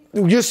think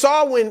you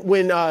saw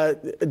when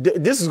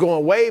this is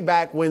going way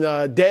back when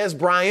Dez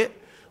Bryant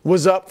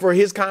was up for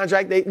his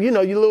contract. You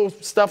little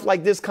stuff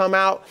like this come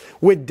out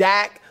with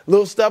Dak.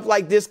 Little stuff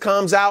like this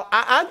comes out.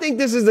 I think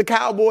this is the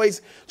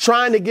Cowboys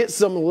trying to get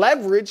some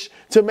leverage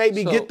to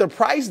maybe get the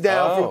price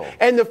down.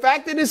 And the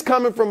fact that it's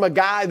coming from a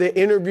guy that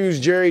interviews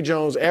Jerry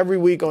Jones every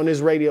week on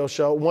his radio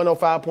show,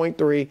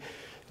 105.3,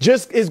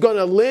 just is going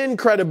to lend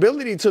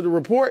credibility to the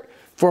report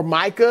for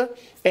Micah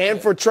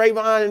and for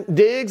Stefon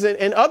Diggs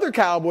and other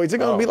Cowboys. They're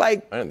going to be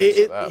like,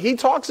 he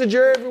talks to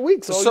Jerry every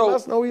week, so you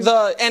must know he's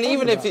and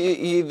even if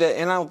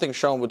and I don't think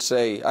Sean would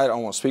say, I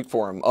don't want to speak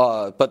for him,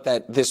 but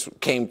that this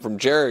came from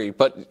Jerry,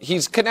 but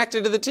he's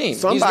connected to the team.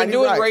 He's been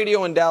doing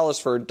radio in Dallas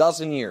for a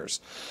dozen years,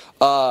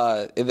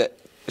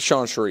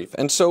 Sean Sharif.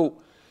 And so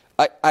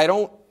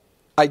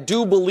I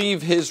do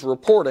believe his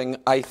reporting.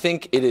 I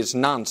think it is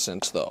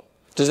nonsense, though.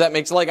 Does that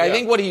make sense? Like, I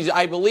think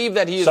I believe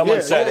that he is.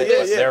 Someone said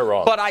they're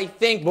wrong. But I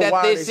think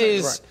that this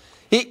is,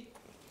 the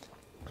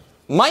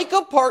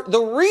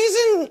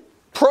reason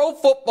pro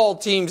football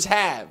teams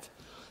have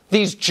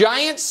these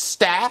giant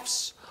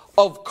staffs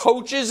of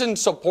coaches and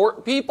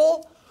support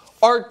people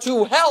are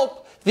to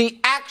help the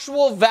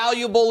actual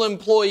valuable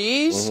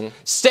employees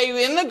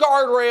stay in the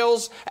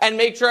guardrails and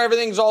make sure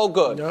everything's all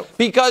good. Yep.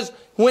 Because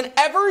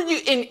whenever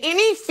in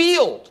any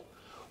field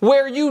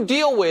where you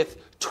deal with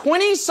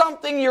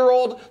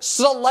 20-something-year-old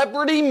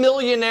celebrity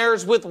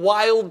millionaires with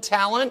wild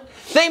talent,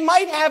 they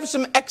might have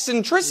some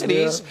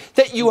eccentricities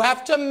that you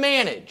have to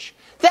manage.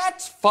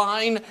 That's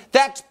fine.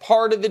 That's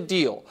part of the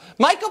deal.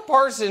 Micah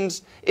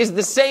Parsons is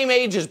the same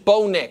age as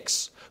Bo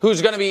Nix,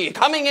 who's going to be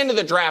coming into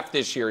the draft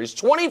this year. He's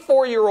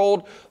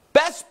 24-year-old,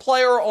 best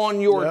player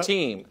on your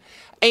team.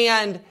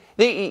 And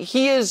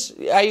he is,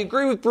 I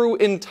agree with Brew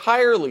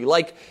entirely.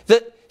 Like,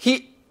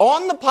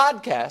 on the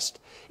podcast,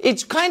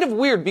 it's kind of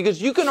weird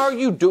because you can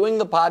argue doing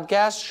the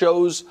podcast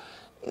shows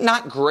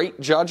not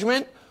great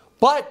judgment,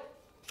 but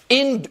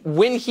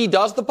when he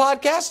does the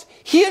podcast,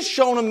 he has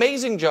shown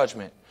amazing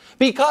judgment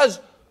because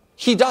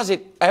He does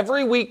it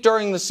every week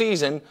during the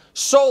season,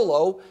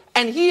 solo,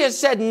 and he has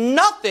said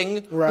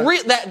nothing.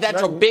 Right.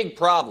 That's a big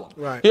problem.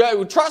 Right.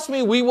 Yeah, trust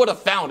me, we would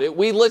have found it.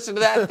 We listened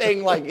to that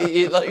thing like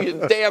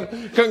a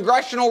damn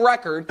congressional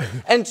record.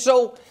 And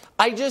so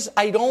I think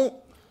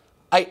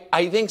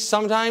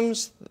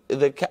sometimes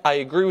I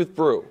agree with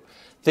Brew.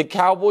 The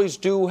Cowboys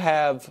do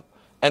have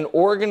an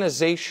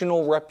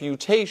organizational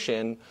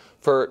reputation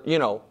for,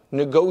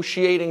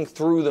 negotiating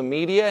through the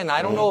media, and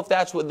I don't know if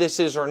that's what this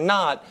is or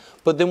not,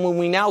 but then when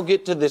we now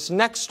get to this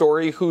next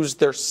story, who's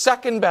their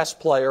second best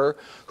player,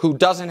 who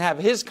doesn't have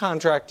his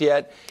contract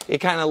yet, it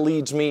kind of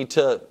leads me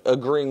to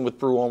agreeing with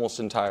Brew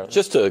almost entirely.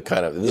 Just to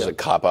this is a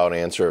cop-out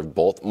answer of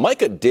both.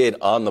 Micah did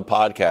on the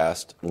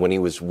podcast, when he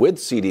was with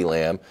CeeDee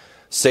Lamb,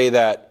 say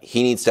that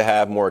he needs to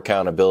have more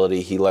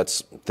accountability. He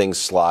lets things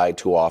slide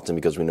too often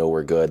because we know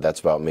we're good.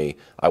 That's about me.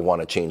 I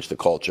want to change the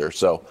culture.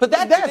 So, but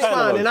that's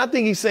fine, and I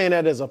think he's saying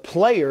that as a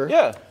player.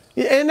 Yeah.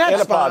 And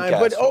that's fine.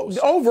 But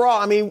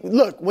overall, I mean,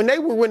 look, when they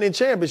were winning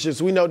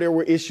championships, we know there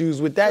were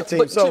issues with that team.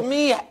 But to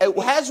me,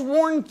 has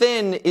worn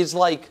thin is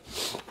like,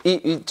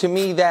 to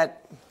me,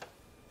 that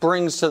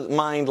brings to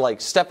mind like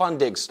Stefon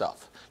Diggs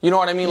stuff. You know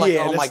what I mean? Like,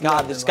 oh my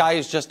God, this guy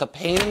is just a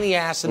pain in the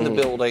ass in the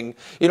building.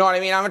 You know what I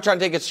mean? I'm not trying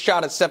to take a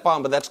shot at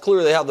Stefon, but that's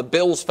clearly how the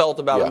Bills felt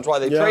about him. That's why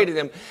they traded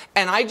him.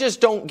 And I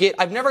just don't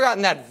I've never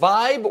gotten that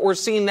vibe or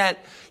seen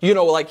that,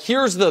 like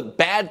here's the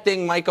bad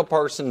thing Micah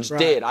Parsons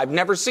did. I've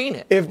never seen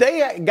it. If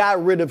they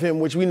got rid of him,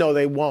 which we know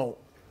they won't,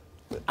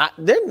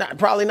 they're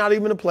probably not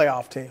even a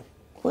playoff team.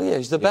 Well, yeah,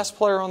 he's the best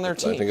player on their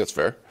team. I think that's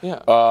fair.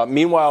 Yeah.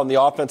 Meanwhile, on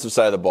the offensive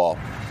side of the ball,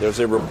 there's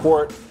a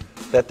report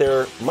that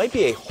there might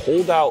be a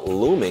holdout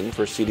looming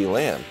for CeeDee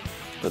Lamb.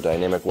 The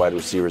dynamic wide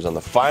receiver is on the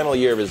final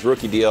year of his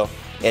rookie deal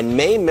and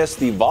may miss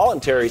the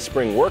voluntary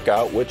spring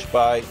workout, which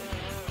by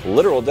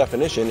literal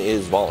definition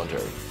is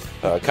voluntary.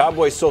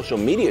 Cowboys' social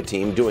media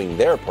team doing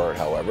their part,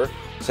 however,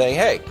 saying,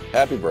 hey,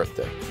 happy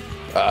birthday.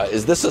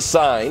 Is this a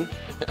sign,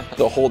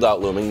 the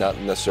holdout looming, not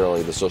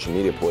necessarily the social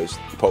media post,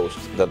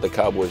 that the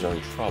Cowboys are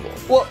in trouble?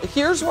 Well,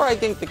 here's where I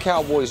think the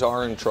Cowboys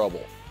are in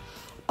trouble.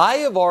 I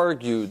have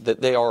argued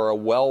that they are a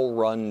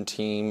well-run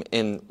team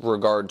in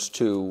regards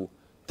to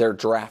their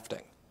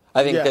drafting.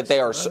 I think that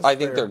they are. I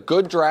think they're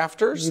good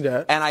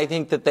drafters, and I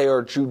think that they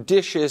are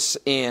judicious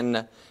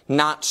in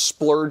not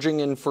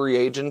splurging in free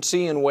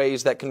agency in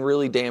ways that can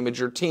really damage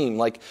your team.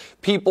 Like,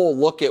 people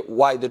look at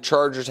why the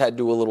Chargers had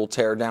to do a little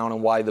tear down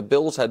and why the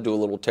Bills had to do a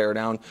little tear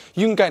down.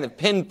 You can kind of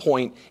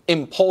pinpoint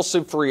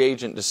impulsive free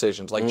agent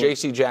decisions, like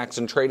J.C.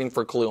 Jackson trading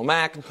for Khalil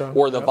Mack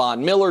or the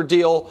Von Miller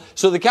deal.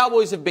 So the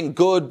Cowboys have been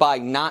good by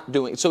not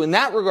doing. So in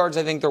that regards,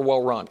 I think they're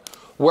well run.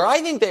 Where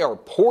I think they are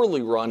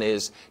poorly run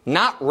is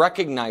not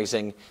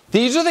recognizing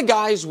these are the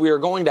guys we are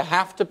going to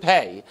have to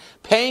pay.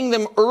 Paying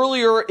them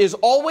earlier is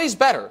always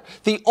better.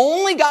 The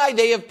only guy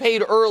they have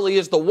paid early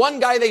is the one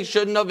guy they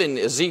shouldn't have, in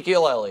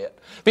Ezekiel Elliott,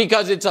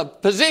 because it's a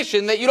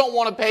position that you don't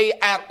want to pay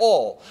at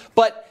all.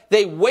 But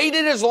they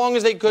waited as long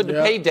as they could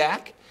to pay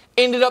Dak.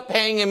 Ended up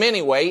paying him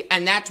anyway,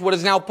 and that's what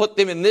has now put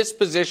them in this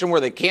position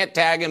where they can't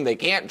tag him, they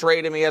can't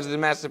trade him, he has a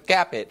massive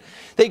cap hit.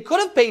 They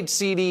could have paid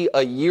CD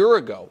a year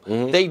ago.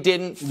 They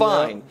didn't.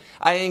 Fine. Yeah.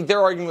 I think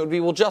their argument would be,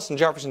 well, Justin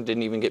Jefferson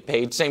didn't even get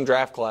paid, same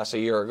draft class a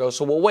year ago,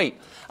 so we'll wait.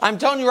 I'm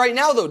telling you right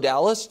now, though,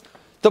 Dallas,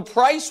 the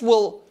price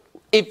will,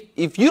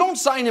 if you don't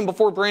sign him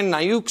before Brandon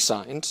Ayuk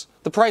signs,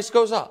 the price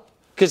goes up.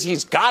 Because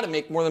he's got to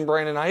make more than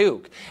Brandon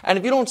Ayuk. And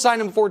if you don't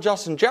sign him before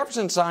Justin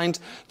Jefferson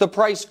signs, the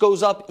price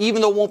goes up,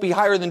 even though it won't be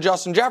higher than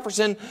Justin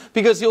Jefferson,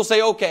 because he'll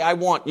say, okay, I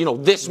want,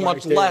 this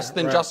much less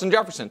than Justin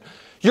Jefferson.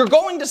 You're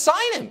going to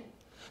sign him.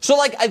 So,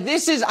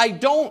 I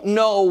don't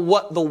know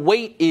what the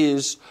weight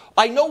is.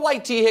 I know why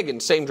T.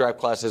 Higgins, same draft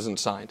class, isn't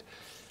signed.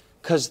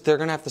 Because they're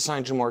going to have to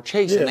sign Jamar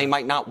Chase, and they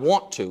might not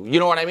want to. You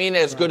know what I mean?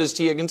 As good as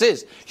T. Higgins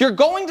is. You're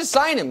going to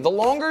sign him. The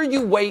longer you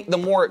wait, the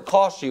more it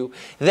costs you.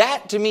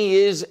 That, to me,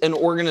 is an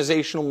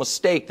organizational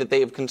mistake that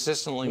they have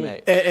consistently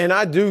made. And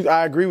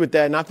I agree with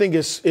that, and I think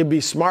it'd be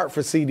smart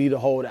for CD to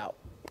hold out.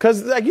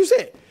 Because, like you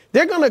said,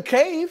 they're going to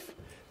cave.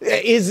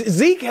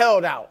 Zeke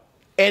held out,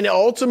 and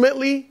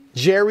ultimately,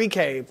 Jerry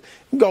caved.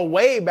 Go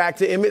way back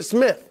to Emmitt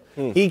Smith.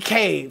 He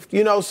caved.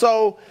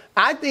 So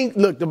I think,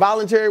 look, the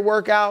voluntary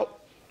workout,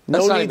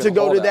 no need to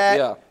go to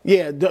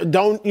that.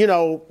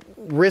 Don't,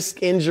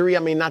 risk injury. I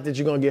mean, not that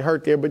you're going to get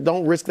hurt there, but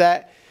don't risk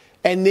that.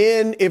 And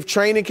then if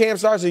training camp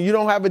starts and you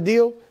don't have a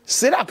deal,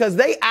 sit out, because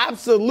they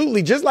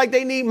absolutely, just like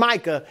they need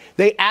Micah,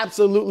 they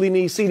absolutely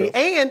need CD. Sure.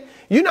 And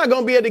you're not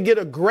going to be able to get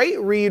a great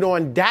read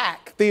on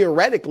Dak,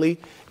 theoretically,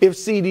 if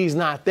CD's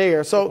not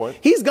there. So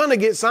he's going to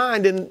get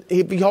signed, and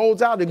if he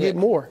holds out, he'll get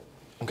more.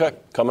 Okay,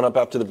 coming up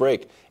after the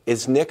break,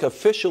 is Nick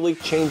officially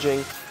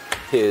changing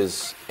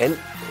is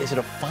it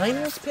a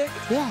finals pick?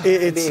 Yeah.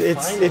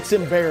 It's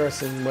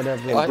embarrassing,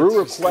 whatever. And Brew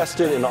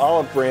requested an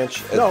olive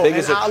branch as big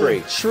as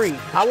a tree.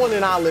 I want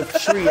an olive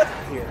tree out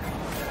here.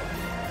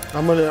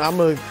 I'm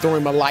gonna throw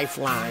him a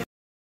lifeline.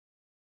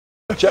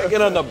 Check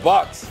in on the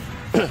Bucks,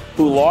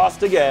 who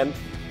lost again,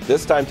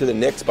 this time to the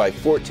Knicks by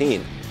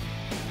 14.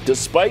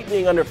 Despite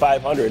being under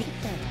 500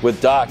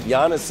 with Doc,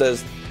 Giannis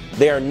says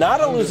They are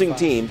not a losing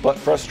team, but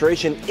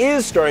frustration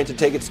is starting to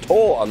take its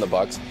toll on the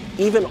Bucks,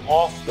 even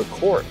off the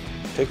court.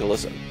 Take a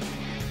listen.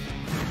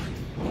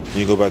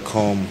 You go back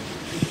home,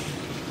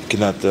 you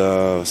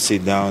cannot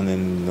sit down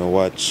and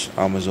watch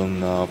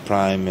Amazon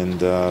Prime and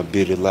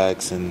be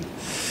relaxed and,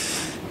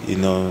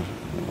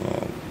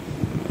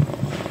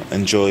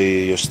 enjoy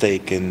your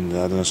steak and,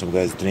 I don't know, some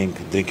guys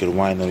drink your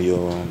wine or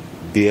your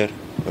beer,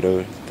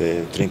 whatever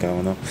they drink, I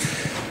don't know.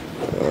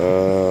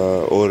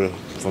 Or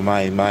for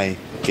my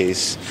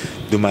case,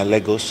 do my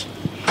Legos.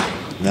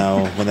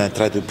 Now, when I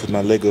try to put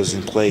my Legos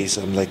in place,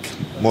 I'm like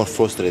more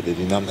frustrated,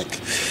 I'm like,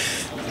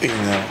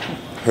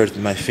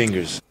 hurting my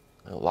fingers.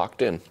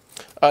 Locked in.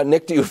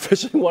 Nick, do you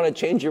officially want to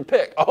change your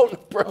pick? Oh,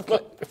 bro.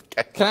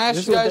 Okay. Can I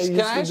ask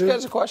you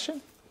guys a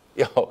question?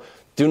 Yo,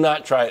 do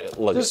not try it.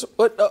 Look.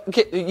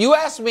 Okay, you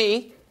asked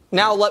me.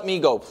 Now let me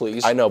go,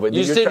 please. I know, but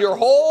you did your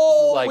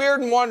whole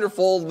weird and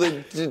wonderful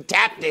the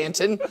tap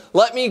dancing.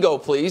 Let me go,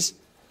 please.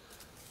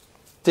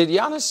 Did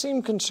Giannis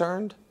seem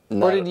concerned?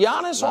 Or did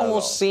Giannis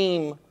almost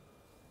seem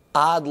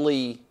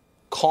oddly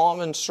calm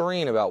and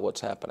serene about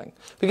what's happening?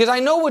 Because I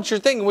know what you're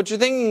thinking. What you're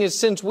thinking is,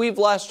 since we've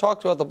last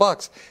talked about the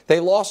Bucks, they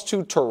lost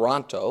to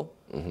Toronto.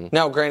 Mm-hmm.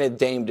 Now, granted,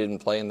 Dame didn't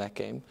play in that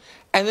game.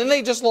 And then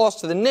they just lost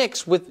to the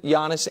Knicks with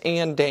Giannis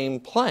and Dame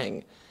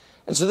playing.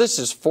 And so this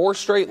is 4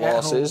 straight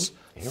losses,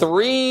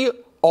 3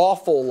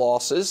 awful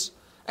losses.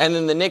 And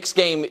then the Knicks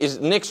game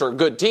Knicks are a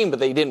good team, but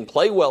they didn't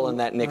play well in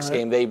that Knicks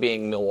game, they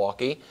being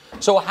Milwaukee.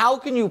 So how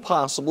can you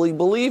possibly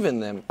believe in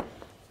them?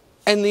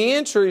 And the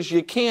answer is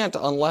you can't,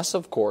 unless,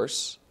 of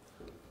course,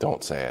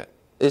 don't say it.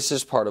 This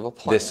is part of a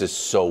plan. This is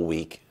so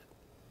weak.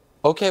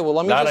 Okay, well,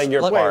 let me Not just... on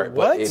your part,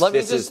 but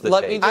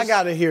I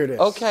got to hear this.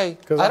 Okay,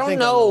 I don't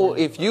know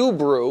if you,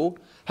 Brew,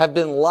 have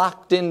been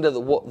locked into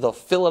the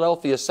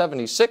Philadelphia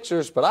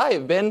 76ers, but I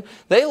have been.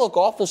 They look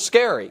awful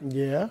scary.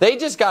 Yeah. They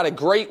just got a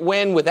great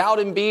win without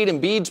Embiid.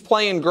 Embiid's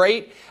playing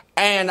great.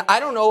 And I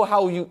don't know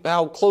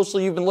how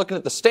closely you've been looking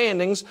at the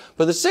standings,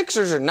 but the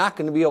Sixers are not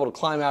going to be able to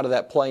climb out of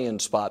that play-in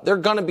spot. They're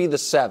going to be the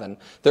 7.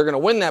 They're going to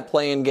win that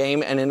play-in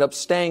game and end up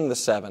staying the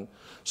 7.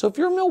 So if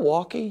you're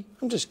Milwaukee,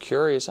 I'm just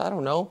curious. I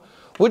don't know.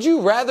 Would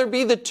you rather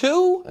be the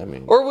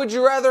 2, or would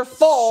you rather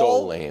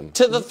fall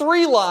to the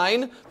 3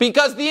 line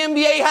because the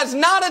NBA has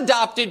not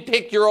adopted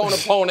pick your own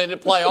opponent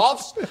at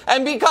playoffs,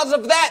 and because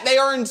of that they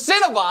are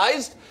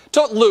incentivized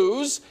to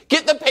lose,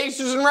 get the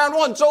Pacers in round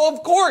 1. So,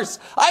 of course,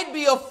 I'd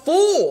be a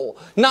fool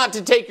not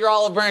to take your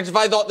olive branch if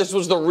I thought this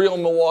was the real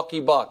Milwaukee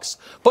Bucks.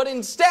 But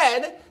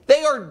instead,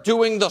 they are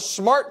doing the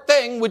smart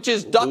thing, which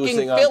is ducking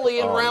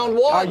Philly in round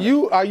 1. Are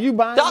you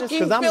buying this?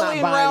 Ducking Philly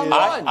in round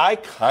 1. I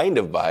kind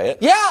of buy it.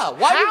 Yeah,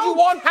 why would you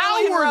want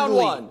Philly in round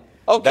 1?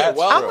 Okay,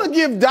 I'm going to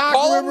give Doc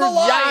Rivers,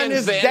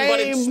 Giannis,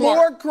 Dame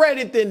more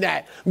credit than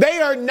that. They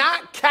are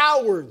not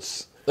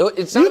cowards.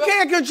 You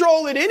can't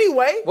control it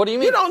anyway. What do you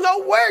mean? You don't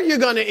know where you're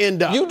going to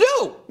end up. You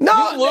do.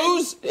 No, you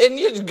lose and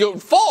you go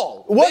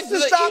fall. What's to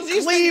stop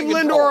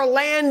Cleveland or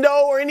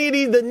Orlando or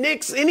any of the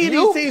Knicks, any of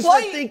these teams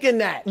from thinking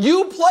that?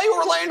 You play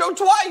Orlando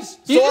twice.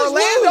 So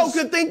Orlando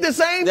could think the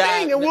same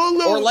thing, and we'll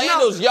lose.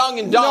 Orlando's young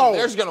and dumb.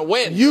 They're going to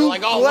win. You're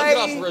like, look at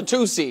us for a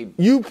 2 seed.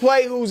 You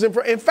play who's in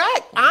front. In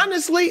fact,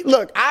 honestly,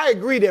 look, I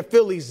agree that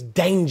Philly's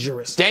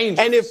dangerous.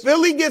 And if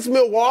Philly gets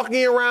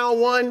Milwaukee in round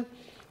 1,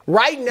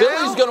 right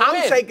now,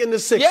 I'm taking the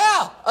Sixers.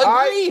 Yeah,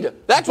 agreed.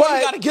 Right? That's why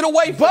you got to get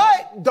away from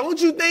But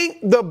don't you think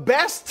the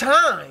best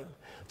time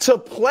to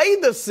play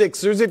the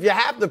Sixers, if you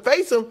have to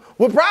face them,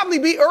 would probably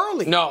be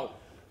early? No.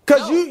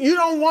 Because you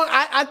don't want,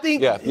 I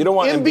think. Yeah, you don't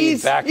want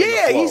Embiid back in the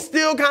flow. He's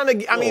still kind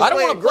of, I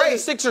don't want to play the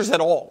Sixers at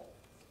all.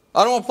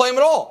 I don't want to play them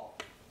at all.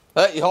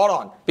 Hold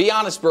on. Be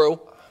honest,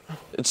 bro.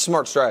 It's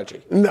smart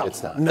strategy. No,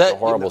 it's not. It's a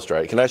horrible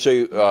strategy. Can I show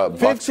you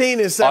 15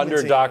 and 17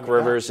 under Doc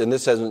Rivers? And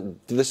this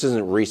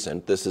isn't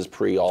recent. This is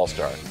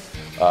pre-All-Star.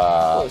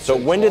 So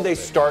when did they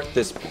start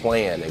this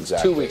plan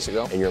exactly? 2 weeks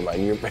ago. In your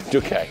mind,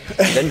 okay.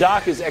 Then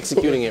Doc is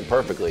executing it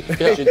perfectly.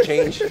 We should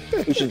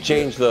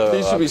change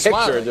the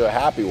picture into a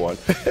happy one.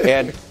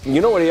 And you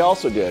know what he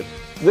also did?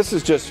 This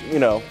is just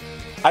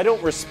I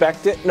don't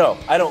respect it. No,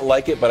 I don't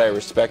like it, but I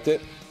respect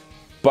it.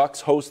 Bucks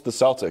host the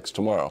Celtics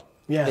tomorrow.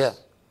 Yes. Yeah.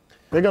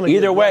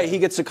 Either way, he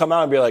gets to come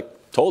out and be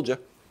like, told you.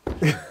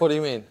 What do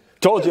you mean?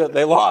 Told you.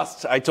 They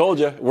lost. I told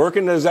you.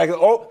 Working exactly.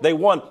 Oh, they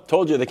won.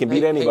 Told you they can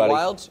beat anybody.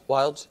 Hey,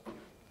 Wilds,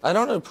 I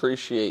don't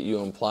appreciate you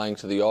implying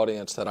to the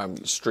audience that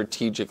I'm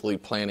strategically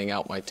planning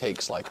out my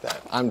takes like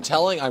that.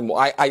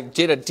 I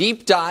did a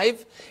deep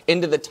dive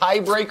into the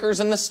tiebreakers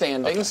and the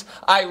standings.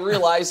 Okay. I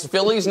realized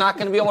Philly's not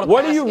going to be able to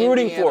What are you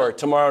rooting for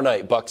tomorrow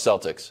night, Bucks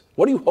Celtics?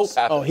 What do you hope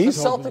happens?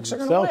 The Celtics are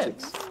going to win.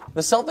 The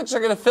Celtics are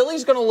going to.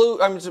 Philly's going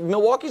to lose.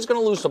 Milwaukee's going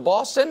to lose to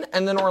Boston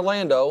and then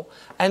Orlando,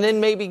 and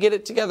then maybe get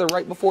it together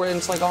right before. And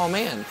it's like, oh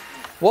man,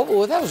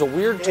 that was a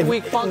weird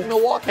 2-week funk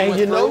Milwaukee.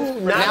 And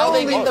now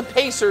they need the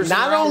Pacers.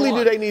 Not only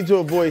do they need to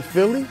avoid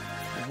Philly,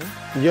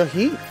 your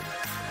Heat.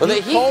 Well, the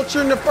Heat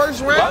culture in the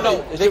first round.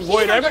 No, they should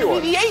avoid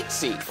everyone. Be the 8th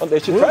seed. Well, they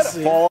should try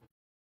to fall.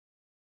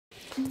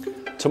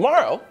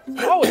 Tomorrow,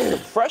 it's the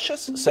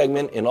freshest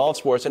segment in all of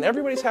sports, and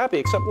everybody's happy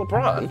except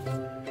LeBron.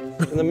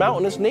 and the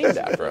mountain is named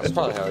after him. That's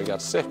probably how he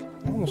got sick.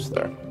 Almost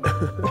there.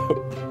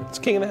 It's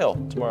King of the Hill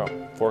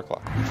tomorrow, 4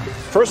 o'clock.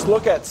 First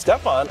look at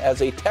Stefon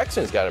as a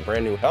Texan. He's got a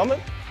brand new helmet,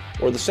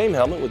 or the same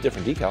helmet with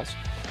different decals.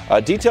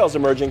 Details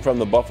emerging from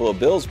the Buffalo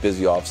Bills'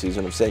 busy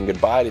offseason of saying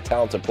goodbye to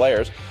talented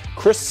players.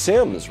 Chris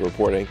Sims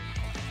reporting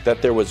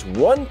that there was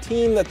one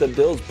team that the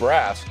Bills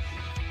brass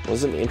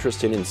wasn't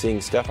interested in seeing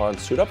Stefon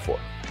suit up for.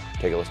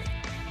 Take a listen.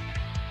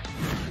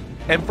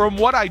 And from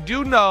what I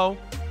do know,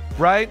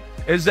 right,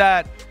 is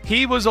that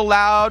he was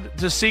allowed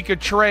to seek a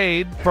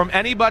trade from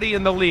anybody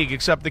in the league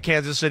except the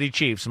Kansas City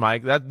Chiefs,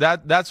 Mike.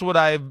 That's what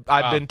I've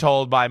been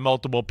told by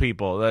multiple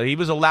people. That he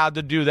was allowed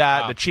to do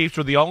that. The Chiefs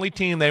were the only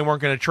team they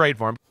weren't going to trade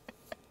for him.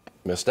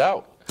 Missed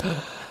out.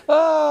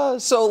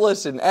 So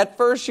listen, at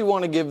first you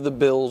want to give the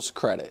Bills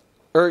credit.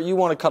 Or you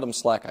want to cut them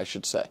slack, I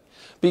should say.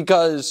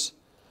 Because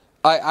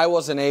I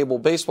wasn't able,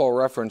 Baseball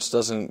Reference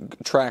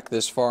doesn't track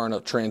this far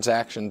enough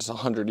transactions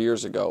 100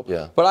 years ago.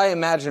 Yeah. But I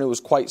imagine it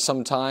was quite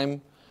some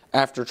time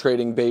after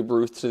trading Babe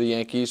Ruth to the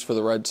Yankees for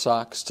the Red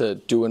Sox to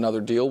do another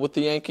deal with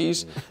the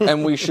Yankees.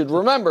 And we should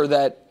remember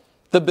that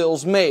the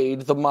Bills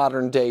made the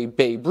modern-day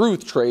Babe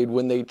Ruth trade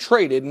when they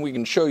traded, and we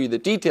can show you the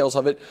details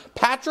of it,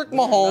 Patrick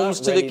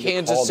Mahomes to the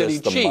Kansas City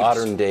Chiefs.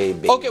 Modern-day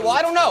Babe Okay, well,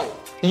 I don't know.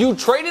 You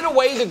traded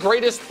away the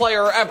greatest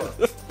player ever.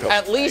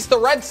 At least the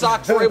Red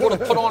Sox were able to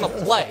put on a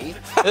play.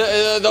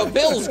 The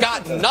Bills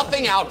got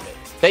nothing out of it.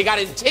 They got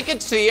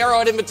tickets to the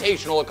Arrowhead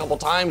Invitational a couple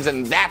times,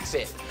 and that's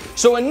it.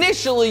 So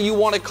initially, you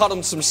want to cut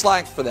them some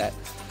slack for that.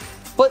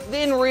 But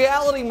then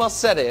reality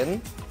must set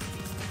in,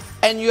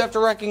 and you have to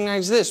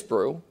recognize this,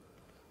 Brew.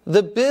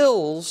 The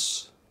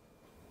Bills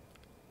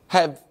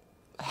have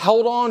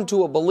held on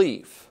to a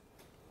belief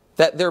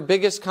that their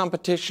biggest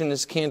competition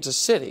is Kansas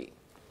City,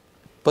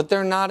 but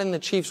they're not in the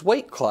Chiefs'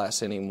 weight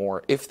class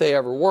anymore, if they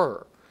ever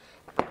were.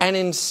 And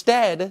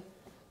instead,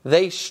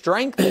 they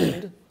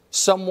strengthened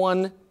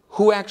someone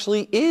who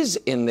actually is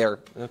in their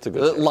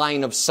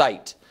line of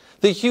sight.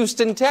 The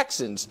Houston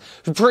Texans.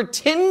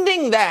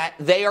 Pretending that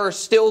they are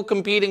still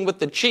competing with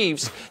the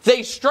Chiefs,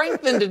 they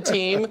strengthened a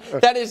team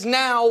that is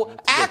now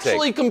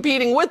actually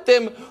competing with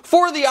them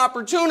for the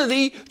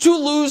opportunity to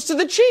lose to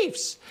the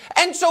Chiefs.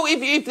 And so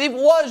if it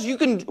was,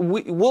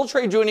 we'll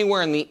trade you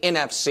anywhere in the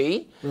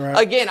NFC. Right.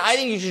 Again, I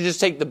think you should just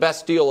take the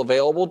best deal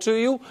available to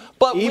you.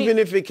 But even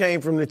if it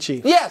came from the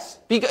Chiefs. Yes,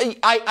 because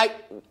I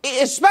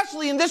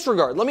especially in this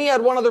regard. Let me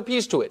add one other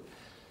piece to it.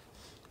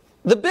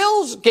 The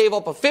Bills gave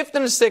up a 5th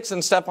and a 6th in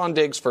Stefon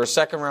Diggs for a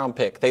second-round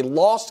pick. They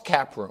lost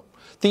cap room.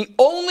 The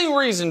only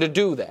reason to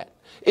do that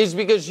is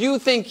because you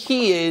think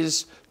he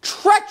is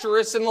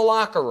treacherous in the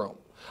locker room,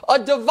 a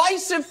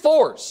divisive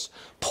force,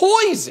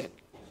 poison.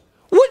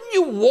 Wouldn't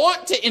you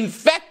want to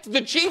infect the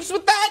Chiefs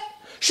with that?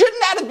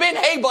 Shouldn't that have been,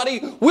 hey, buddy,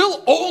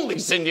 we'll only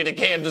send you to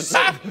Kansas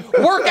City.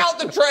 Work out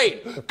the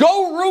trade.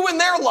 Go ruin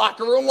their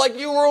locker room like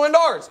you ruined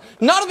ours.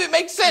 None of it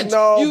makes sense.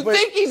 You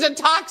think he's a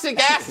toxic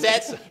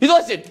asset.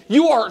 Listen,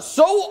 you are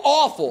so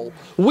awful.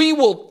 We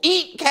will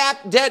eat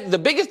the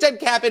biggest dead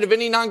cap hit of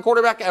any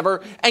non-quarterback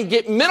ever, and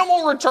get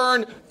minimal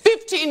return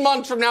 15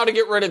 months from now to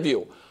get rid of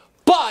you.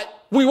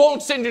 But we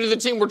won't send you to the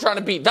team we're trying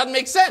to beat. Doesn't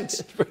make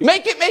sense.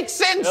 Make it make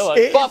sense,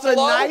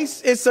 Buffalo.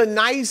 It's a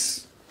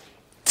nice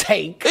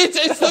take.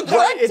 It's the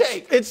correct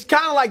take. It's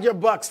kind of like your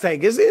Bucks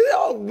take.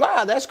 Oh,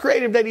 wow, that's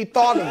creative that he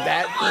thought of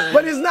that.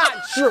 But it's not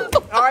true.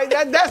 All right,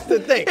 that's the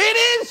thing.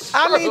 It is true.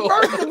 I mean,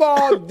 first of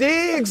all,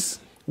 Diggs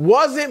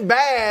wasn't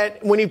bad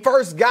when he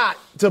first got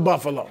to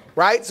Buffalo,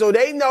 right? So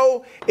they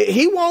know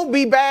he won't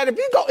be bad. If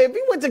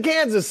he went to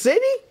Kansas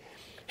City,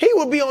 he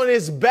would be on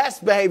his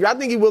best behavior. I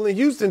think he will in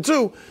Houston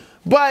too.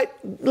 But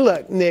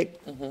look, Nick,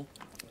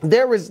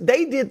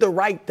 they did the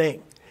right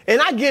thing. And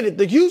I get it.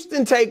 The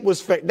Houston take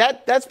was fair.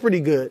 That's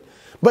pretty good.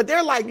 But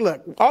they're like,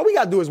 look, all we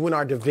got to do is win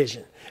our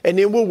division. And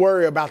then we'll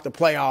worry about the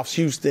playoffs,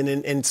 Houston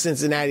and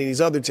Cincinnati and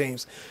these other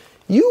teams.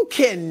 You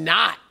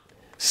cannot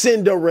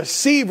send a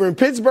receiver. And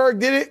Pittsburgh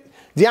did it.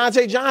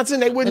 Deontay Johnson,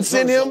 they wouldn't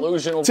send him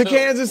to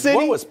Kansas City.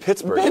 What was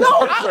Pittsburgh?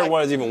 Pittsburgh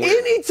was even weird.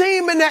 Any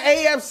team in the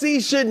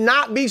AFC should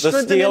not be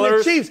strengthening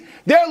the Chiefs.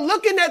 They're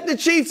looking at the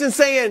Chiefs and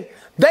saying,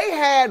 they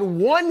had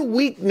one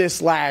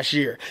weakness last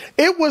year.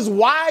 It was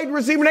wide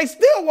receiver. They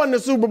still won the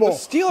Super Bowl. The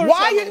Steelers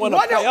haven't won a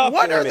playoff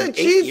what are the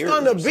Chiefs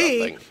going to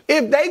be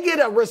if they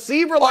get a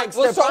receiver like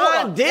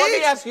Stefon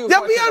Diggs?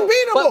 They'll be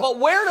unbeatable. But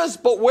where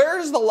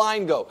does the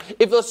line go?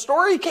 If the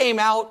story came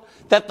out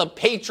that the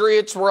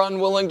Patriots were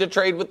unwilling to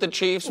trade with the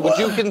Chiefs, would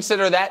you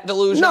consider that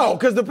delusional? No,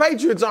 because the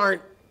Patriots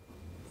aren't.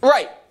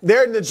 Right.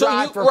 They're in the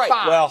drive for 5.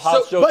 Well,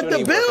 but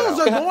the Bills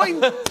are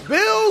going.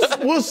 Bills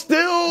will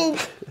still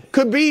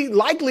could be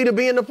likely to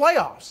be in the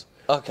playoffs.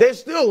 Okay. They're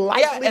still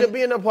likely to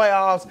be in the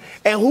playoffs,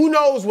 and who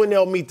knows when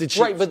they'll meet the Chiefs.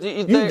 Right, but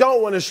you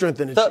don't want to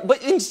strengthen the Chiefs.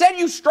 But instead,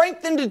 you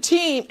strengthen the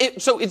team.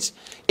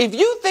 If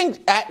you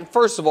think,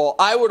 first of all,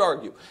 I would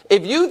argue,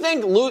 if you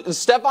think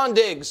Stefon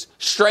Diggs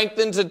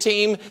strengthens a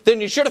team,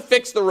 then you should have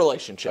fixed the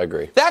relationship. I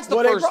agree. That's the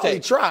first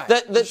take. Tried.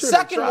 The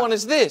second one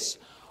is this.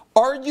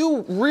 Are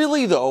you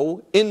really,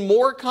 though, in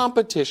more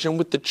competition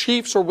with the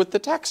Chiefs or with the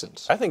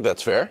Texans? I think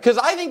that's fair. Because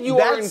I think you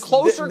are in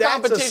closer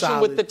competition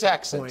with the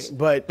Texans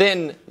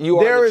than you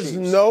are there with the is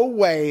Chiefs. no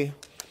way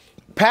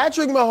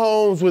Patrick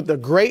Mahomes with a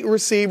great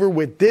receiver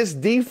with this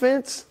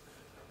defense,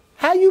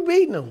 how you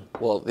beating them?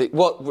 Well, the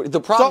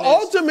problem is... So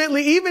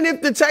ultimately, even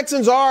if the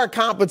Texans are a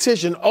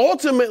competition,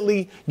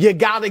 ultimately, you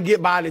got to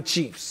get by the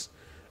Chiefs.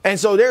 And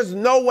so there's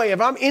no way,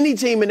 if I'm any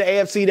team in the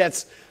AFC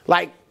that's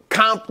like,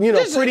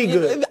 pretty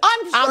good.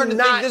 I'm starting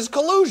to think this is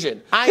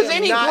collusion. Because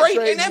any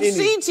great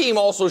NFC team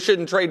also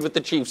shouldn't trade with the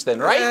Chiefs then,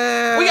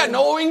 right? We got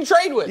no one we can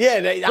trade with. Yeah,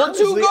 we're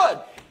too good.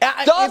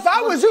 If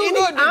I was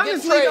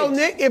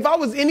Nick, if I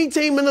was any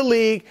team in the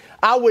league,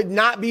 I would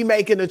not be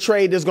making a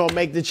trade that's going to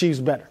make the Chiefs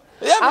better.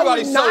 Everybody's I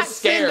would not so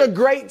scared. send a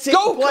great team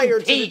player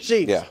to the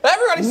Chiefs. Yeah.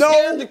 Everybody's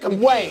scared to compete.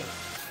 Way.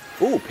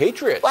 Ooh,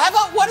 Patriots. Well,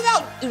 what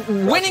about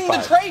winning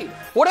the trade?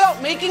 What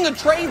about making a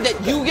trade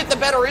that you get the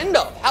better end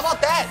of? How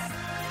about that?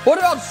 What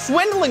about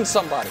swindling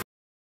somebody?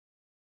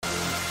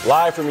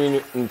 Live from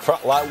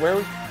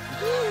where?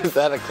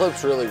 That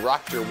eclipse really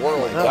rocked your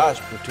world. Oh my gosh,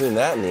 between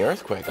that and the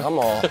earthquake, I'm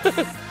all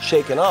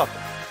shaken up.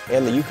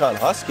 And the UConn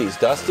Huskies.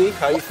 Dusty,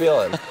 how you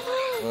feeling?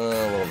 A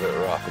little bit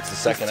rough. It's the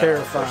second hour.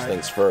 First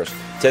things first.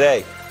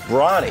 Today,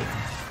 Bronny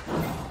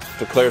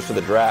declares for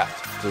the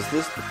draft. Does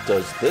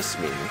this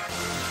mean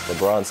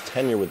LeBron's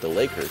tenure with the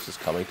Lakers is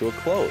coming to a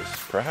close?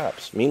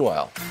 Perhaps.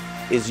 Meanwhile,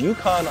 is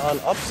UConn on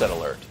upset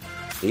alert?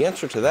 The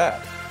answer to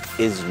that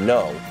is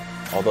no,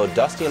 although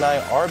Dusty and I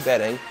are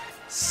betting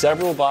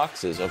several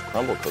boxes of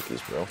crumble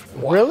cookies, bro.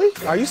 Wow. Really?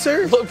 Are you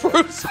serious?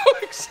 LeBron's so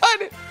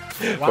excited.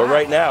 Wow. But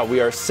right now, we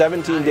are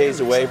 17 days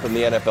away from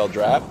the NFL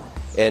draft,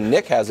 and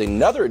Nick has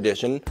another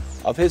edition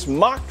of his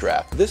mock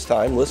draft, this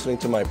time listening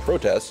to my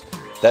protests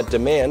that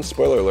demand,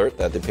 spoiler alert,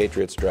 that the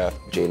Patriots draft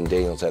Jaden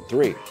Daniels at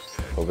 3.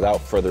 But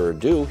without further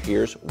ado,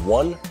 here's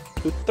 1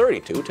 to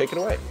 32. Take it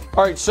away.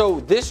 All right, so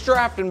this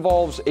draft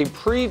involves a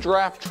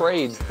pre-draft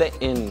trade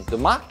in the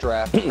mock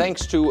draft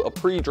thanks to a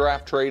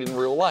pre-draft trade in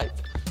real life.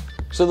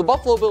 So the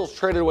Buffalo Bills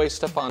traded away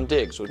Stefon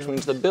Diggs, which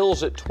means the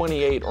Bills at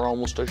 28 are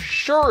almost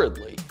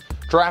assuredly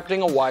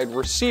drafting a wide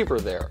receiver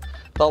there.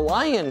 The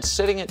Lions,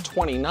 sitting at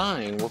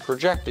 29, were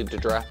projected to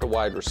draft a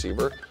wide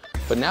receiver,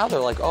 but now they're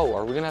like, oh,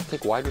 are we going to have to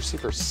take wide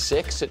receiver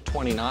 6 at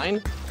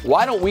 29?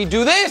 Why don't we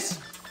do this?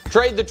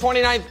 Trade the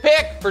 29th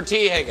pick for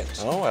T.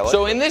 Higgins. Oh, I like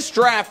so that. in this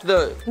draft,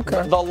 the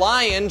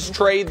Lions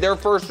trade their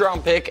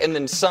first-round pick and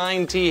then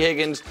sign T.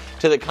 Higgins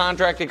to the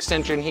contract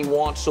extension he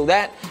wants. So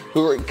that,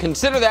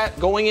 consider that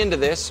going into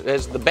this,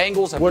 as the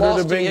Bengals have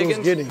lost T. Higgins.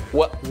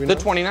 What are the Bengals getting? The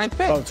 29th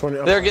pick. Oh, 20.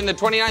 Okay. They're getting the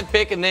 29th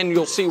pick, and then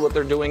you'll see what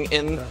they're doing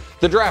in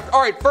the draft.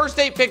 All right, first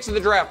 8 picks of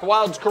the draft.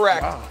 Wild's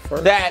correct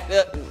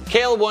that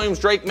Caleb Williams,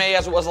 Drake May,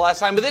 as it was last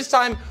time, but this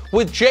time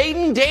with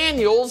Jaden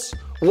Daniels,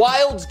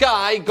 Wild's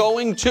guy,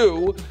 going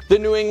to the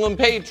New England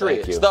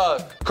Patriots.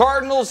 The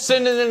Cardinals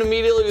send it in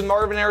immediately with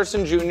Marvin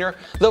Harrison Jr.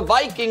 The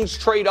Vikings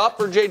trade up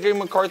for J.J.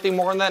 McCarthy.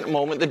 More on that in a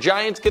moment. The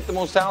Giants get the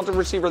most talented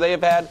receiver they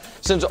have had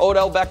since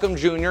Odell Beckham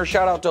Jr.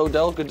 Shout out to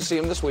Odell. Good to see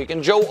him this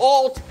weekend. Joe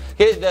Alt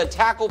hit the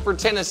tackle for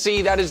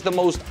Tennessee. That is the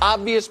most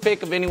obvious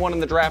pick of anyone in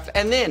the draft.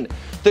 And then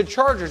the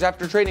Chargers,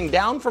 after trading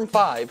down from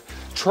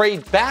 5,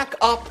 trade back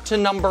up to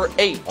number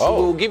 8. So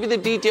we'll give you the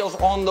details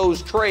on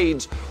those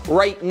trades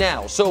right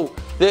now. So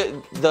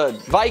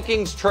the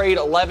Vikings trade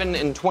 11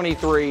 and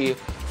 23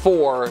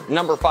 for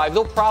number 5.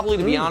 They'll probably,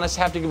 to be honest,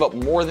 have to give up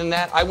more than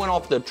that. I went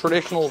off the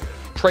traditional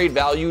trade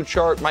value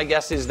chart. My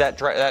guess is that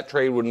that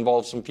trade would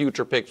involve some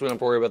future picks. We don't have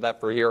to worry about that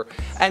for here.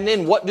 And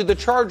then what do the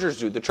Chargers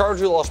do? The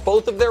Chargers lost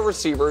both of their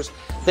receivers.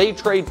 They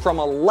trade from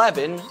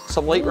 11,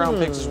 some late round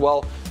picks as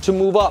well, to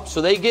move up.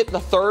 So they get the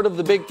third of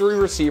the big 3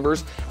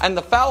 receivers. And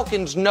the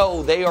Falcons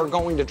know they are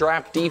going to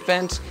draft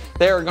defense.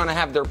 They are going to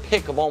have their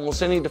pick of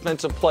almost any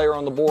defensive player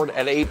on the board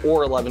at 8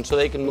 or 11, so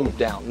they can move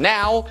down.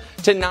 Now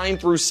to 9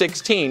 through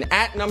 16.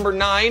 At number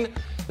 9,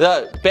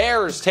 the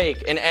Bears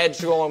take an edge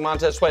to go on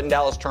Montez Sweat and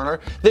Dallas Turner.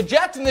 The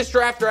Jets in this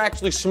draft are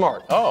actually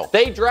smart.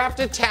 They draft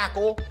a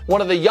tackle,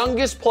 one of the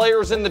youngest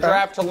players in the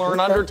draft to learn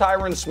under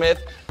Tyron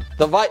Smith.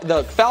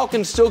 The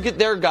Falcons still get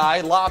their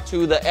guy,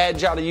 Latu, the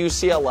edge out of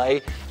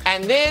UCLA.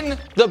 And then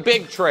the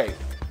big trade.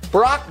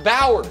 Brock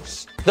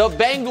Bowers. The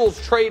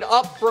Bengals trade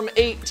up from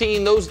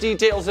 18, those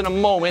details in a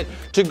moment,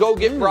 to go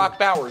get Brock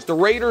Bowers. The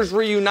Raiders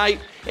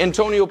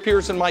Antonio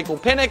Pierce and Michael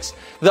Penix.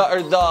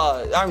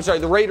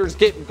 The Raiders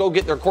go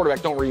get their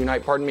quarterback. Don't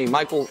reunite, pardon me.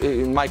 Michael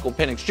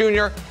Penix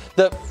Jr.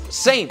 The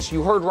Saints,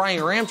 you heard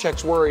Ryan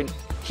Ramczyk's worried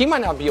he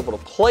might not be able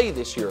to play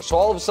this year. So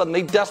all of a sudden,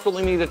 they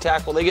desperately need a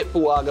tackle. They get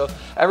Fuaga.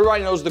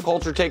 Everybody knows the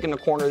culture taking the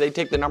corner. They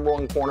take the number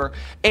 1 corner.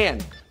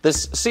 And the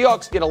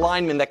Seahawks get a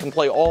lineman that can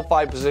play all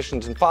 5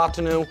 positions in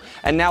Fatanu.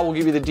 And now we'll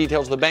give you the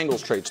details of the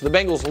Bengals trade. So the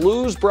Bengals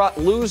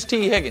lose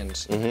T.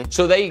 Higgins.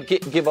 So they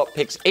give up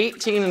picks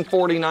 18 and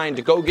 49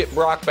 to go get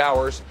Brock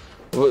Bowers.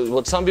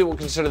 what some people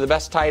consider the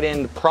best tight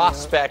end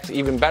prospect,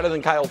 even better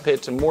than Kyle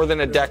Pitts in more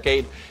than a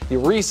decade. You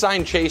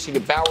re-sign Chase, you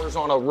get Bowers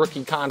on a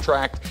rookie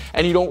contract,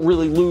 and you don't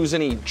really lose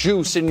any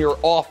juice in your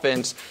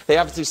offense. They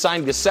obviously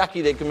signed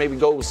Gesicki. They can maybe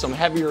go with some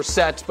heavier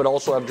sets, but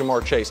also have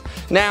Jamar Chase.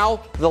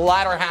 Now, the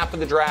latter half of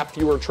the draft,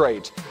 fewer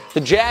trades.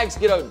 The Jags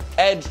get an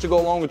edge to go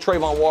along with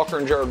Trayvon Walker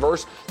and Jared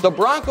Verse. The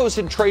Broncos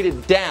had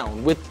traded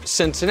down with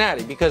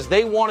Cincinnati because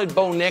they wanted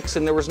Bo Nix,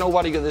 and there was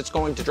nobody that's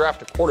going to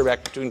draft a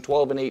quarterback between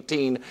 12 and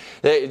 18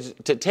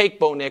 to take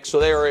Bo Nix, so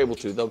they were able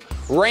to. The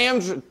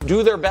Rams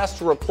do their best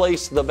to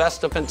replace the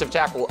best defensive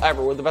tackle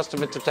ever with the best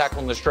defensive tackle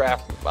in this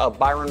draft,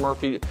 Byron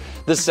Murphy II.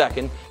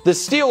 The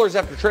Steelers,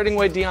 after trading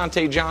away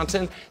Deontay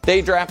Johnson,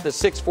 they draft the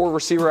 6'4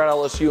 receiver at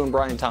LSU and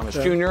Brian Thomas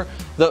Jr.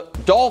 The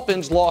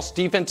Dolphins lost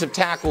defensive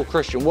tackle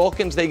Christian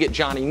Wilkins. They get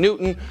Johnny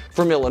Newton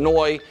from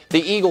Illinois. The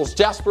Eagles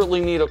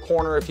desperately need a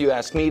corner, if you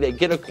ask me. They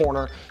get a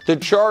corner. The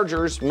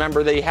Chargers,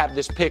 remember, they have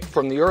this pick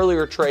from the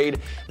earlier trade.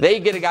 They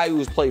get a guy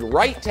who's played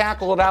right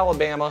tackle at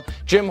Alabama.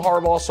 Jim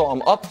Harbaugh saw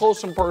him up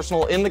close and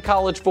personal in the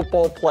college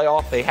football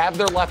playoff. They have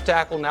their left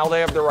tackle. Now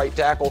they have their right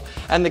tackle.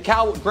 And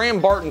Graham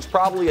Barton's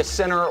probably a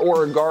center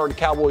or a guard.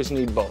 Cowboys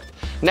need both.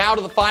 Now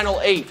to the final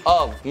 8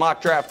 of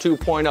Mock Draft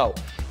 2.0.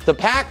 The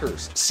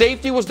Packers,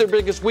 safety was their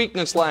biggest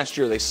weakness last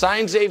year. They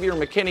signed Xavier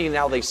McKinney.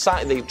 Now they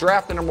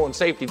draft the number 1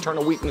 safety, turn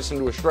a weakness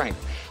into a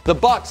strength. The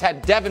Bucs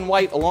had Devin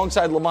White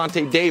alongside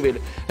Levante David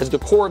as the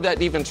core of that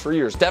defense for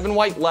years. Devin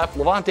White left.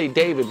 Levante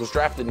David was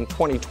drafted in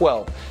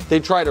 2012. They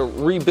try to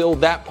rebuild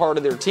that part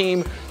of their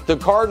team. The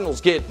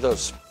Cardinals get the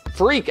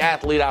freak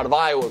athlete out of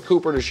Iowa,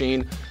 Cooper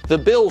DeJean. The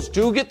Bills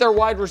do get their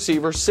wide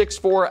receiver,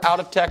 6'4",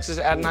 out of Texas,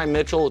 Adonai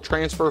Mitchell, a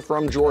transfer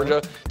from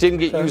Georgia. Didn't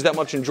get used that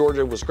much in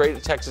Georgia, was great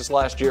at Texas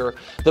last year.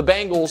 The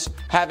Bengals,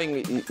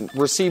 having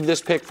received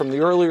this pick from the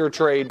earlier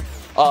trade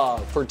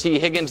for T.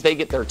 Higgins, they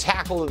get their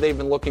tackle that they've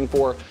been looking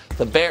for.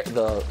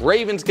 The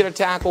Ravens get a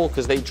tackle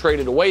because they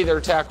traded away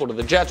their tackle to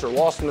the Jets or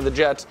lost him to the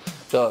Jets.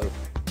 The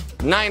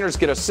Niners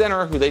get a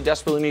center who they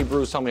desperately need.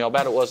 Bruce, tell me how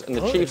bad it was. And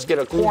the Chiefs get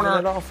a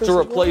corner to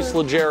replace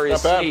L'Jarius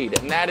Sneed.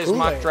 And that is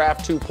Mock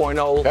Draft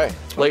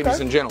 2.0, ladies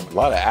and gentlemen. A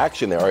lot of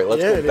action there. All right,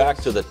 let's go back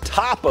to the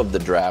top of the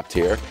draft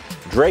here.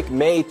 Drake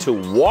May to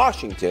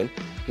Washington.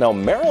 Now,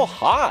 Merrill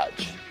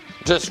Hodge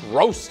just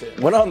roasted.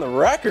 Went on the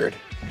record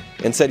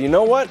and said, you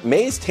know what?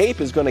 May's tape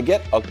is going to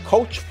get a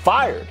coach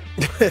fired.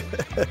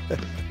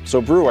 So,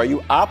 Brew, are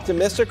you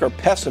optimistic or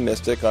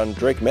pessimistic on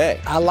Drake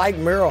May? I like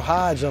Merrill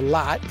Hodge a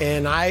lot,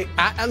 and I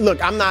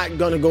look, I'm not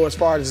going to go as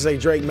far as to say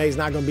Drake May's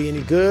not going to be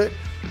any good,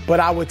 but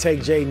I would take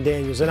Jaden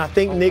Daniels. And I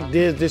think Nick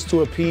did this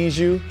to appease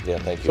you. Yeah,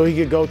 thank you. So he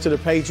could go to the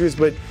Patriots,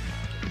 but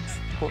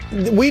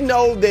we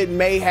know that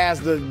May has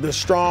the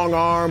strong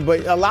arm,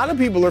 but a lot of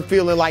people are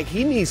feeling like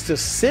he needs to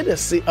sit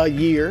a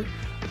year,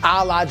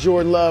 a la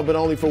Jordan Love, but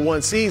only for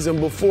 1 season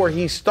before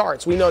he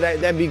starts. We know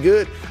that'd be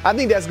good. I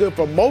think that's good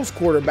for most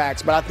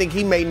quarterbacks, but I think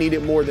he may need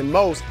it more than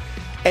most.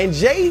 And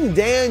Jaden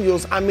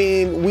Daniels, I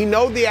mean, we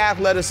know the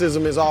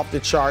athleticism is off the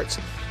charts.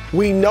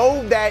 We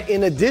know that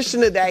in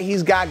addition to that,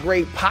 he's got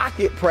great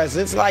pocket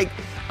presence. Like,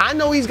 I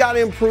know he's got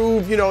to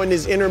improve, in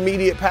his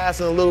intermediate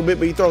passing a little bit,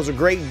 but he throws a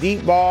great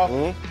deep ball.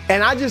 Mm-hmm.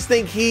 And I just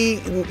think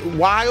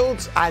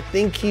Wilds, I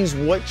think he's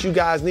what you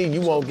guys need.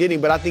 You won't get him,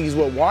 but I think he's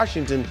what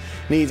Washington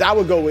needs. I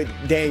would go with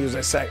Daniels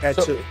at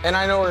 2. And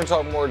I know we're going to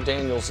talk more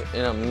Daniels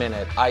in a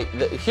minute.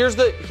 Here's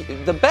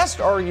the best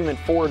argument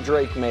for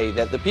Drake May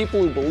that the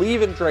people who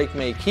believe in Drake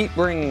May keep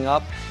bringing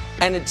up,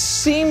 and it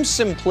seems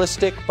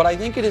simplistic, but I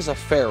think it is a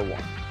fair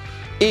one,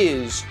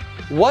 is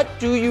what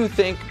do you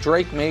think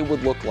Drake May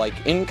would look like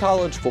in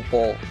college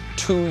football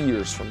 2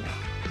 years from now?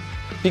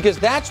 Because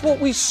that's what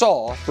we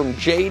saw from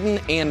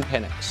Jaden and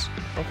Penix.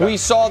 Okay. We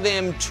saw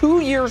them 2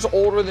 years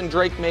older than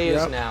Drake May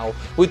is now,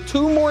 with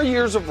 2 more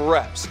years of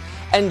reps.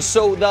 And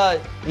so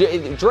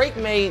Drake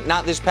May,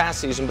 not this past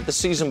season, but the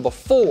season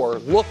before,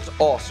 looked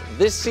awesome.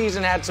 This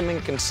season had some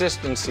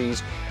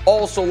inconsistencies.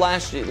 Also,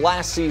 last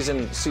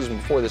season, the season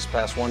before this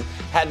past one,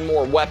 had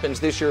more weapons.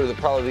 This year,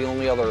 probably the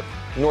only other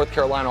North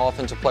Carolina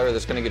offensive player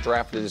that's going to get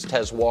drafted is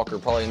Tez Walker,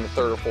 probably in the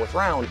 3rd or 4th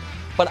round.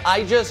 But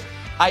I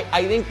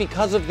think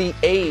because of the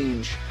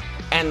age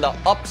and the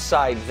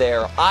upside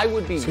there, I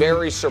would be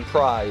very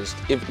surprised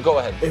if. Go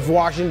ahead. If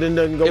Washington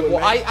doesn't go with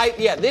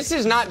May. This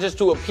is not just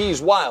to appease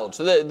Wilds.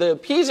 The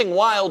appeasing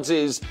Wilds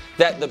is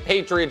that the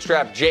Patriots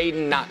draft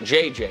Jaden, not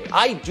JJ.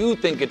 I do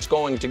think it's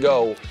going to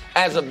go,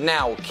 as of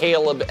now,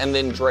 Caleb and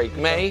then Drake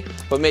May,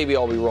 but maybe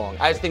I'll be wrong.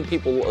 I just think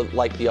people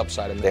like the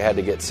upside of May. They had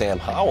to get Sam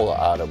Howell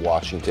out of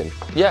Washington.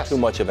 Yes. Too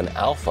much of an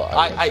alpha.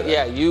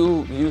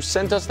 You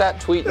sent us that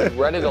tweet and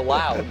read it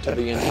aloud to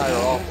the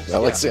entire office. I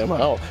like Sam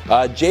Howell.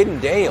 Jaden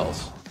Daniels.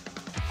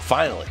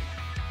 Finally,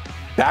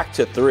 back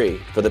to 3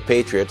 for the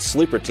Patriots,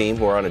 sleeper team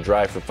who are on a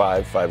drive for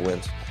 5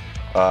 wins.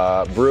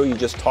 Brew, you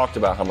just talked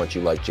about how much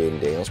you like Jaden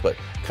Daniels, but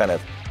kind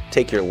of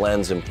take your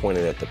lens and point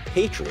it at the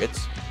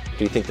Patriots.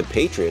 do you think the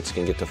Patriots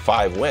can get to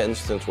 5 wins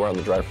since we're on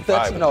the drive for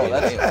 5?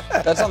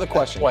 That's not the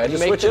question. Why,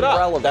 just switch it up.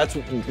 Relevant. That's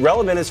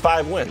relevant is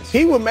 5 wins.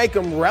 He would make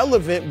them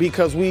relevant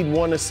because we'd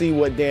want to see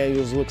what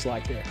Daniels looks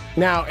like there.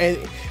 Now, and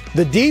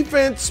the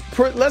defense,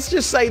 let's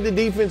just say the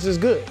defense is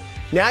good.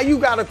 Now you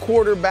got a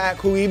quarterback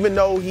who, even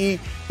though we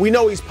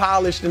know he's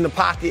polished in the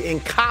pocket in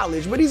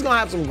college, but he's going to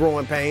have some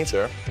growing pains.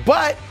 Sure.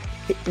 But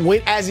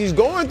as he's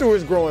going through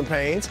his growing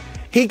pains,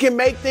 he can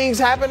make things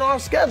happen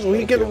off schedule.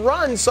 He can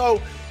run.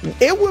 So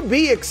it would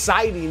be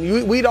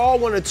exciting. We'd all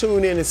want to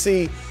tune in and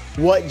see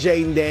what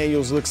Jaden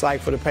Daniels looks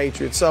like for the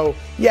Patriots. So,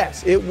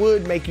 yes, it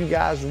would make you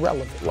guys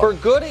relevant. For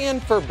good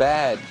and for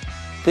bad,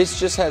 this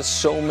just has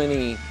so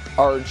many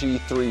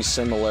RG3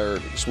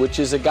 similarities, which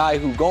is a guy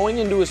who, going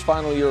into his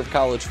final year of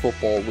college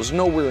football, was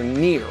nowhere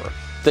near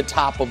the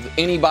top of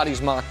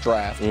anybody's mock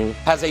draft.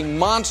 Has a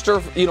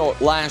monster,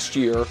 last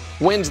year,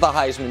 wins the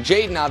Heisman.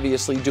 Jaden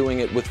obviously doing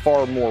it with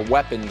far more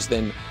weapons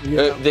than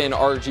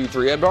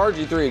RG3. But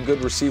RG3 had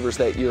good receivers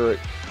that year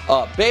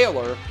at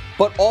Baylor,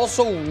 but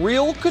also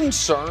real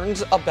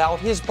concerns about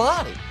his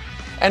body.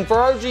 And for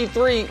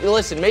RG3,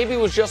 listen, maybe it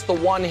was just the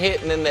one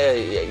hit and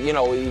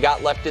then he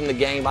got left in the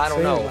game. I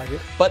don't know.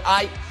 But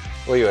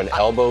were you an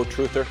elbow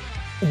truther?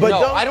 But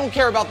no, I don't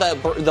care about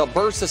the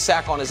burst of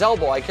sack on his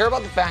elbow. I care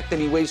about the fact that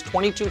he weighs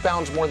 22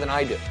 pounds more than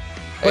I do.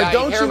 But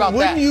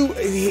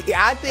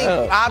I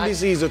think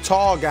obviously he's a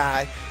tall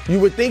guy.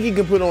 You would think he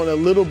could put on a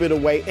little bit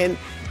of weight. And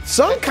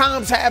some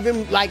comps have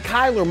him like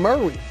Kyler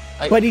Murray,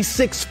 but he's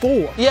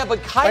 6'4". Yeah, but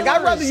Kyler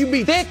I'd rather you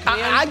be thick, man.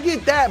 I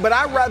get that, but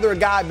I'd rather a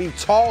guy be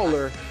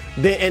taller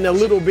and a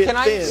little bit thin. Can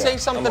I say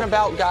something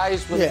about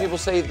guys when people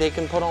say they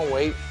can put on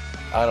weight?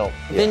 I don't.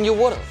 Then you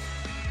would have.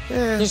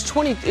 Yeah. He's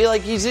 20,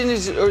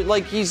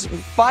 he's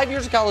 5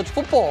 years of college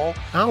football.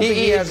 I don't think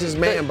he has his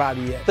man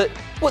body yet.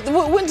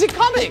 When's it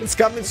coming? It's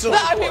coming soon.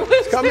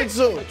 It's coming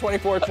soon.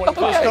 24, 25.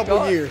 First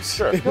couple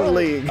years in the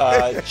league.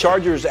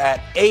 Chargers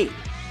at 8,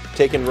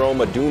 taking Rome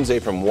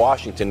Odunze from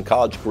Washington.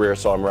 College career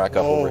saw him rack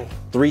up over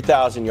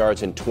 3,000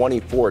 yards and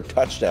 24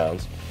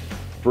 touchdowns.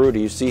 Brew,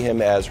 do you see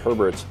him as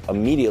Herbert's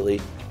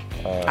immediately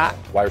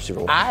wide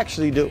receiver? I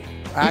actually do.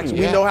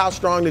 We know how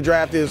strong the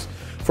draft is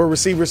for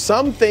receivers.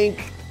 Some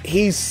think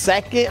he's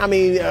second. I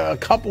mean, a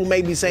couple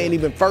may be saying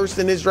even first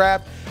in this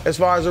draft as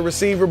far as a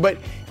receiver. But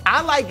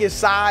I like his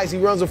size. He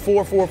runs a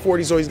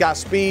 4.40, so he's got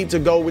speed to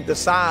go with the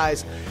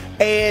size.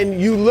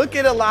 And you look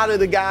at a lot of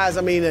the guys,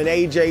 an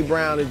A.J.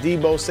 Brown, a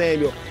Deebo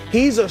Samuel,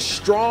 he's a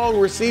strong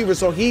receiver,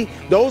 so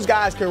those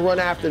guys can run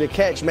after the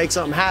catch, make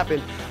something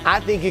happen. I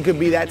think he could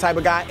be that type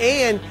of guy.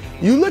 And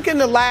you look in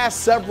the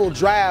last several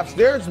drafts,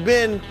 there's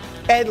been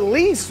at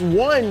least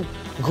one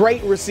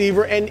great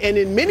receiver, and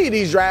in many of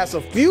these drafts,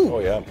 a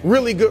few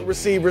really good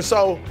receivers.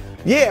 So,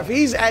 if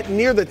he's at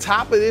near the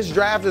top of this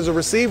draft as a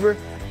receiver,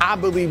 I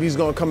believe he's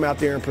going to come out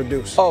there and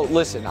produce. Oh,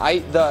 listen, I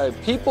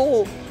think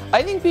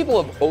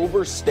people have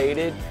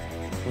overstated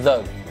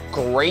the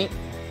great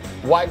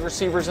wide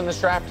receivers in this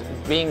draft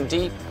being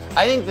deep.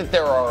 I think that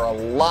there are a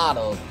lot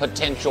of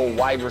potential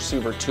wide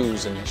receiver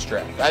 2s in this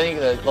draft. I think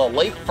that the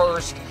late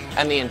first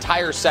and the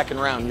entire second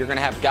round, you're going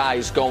to have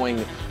guys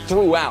going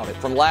throughout it,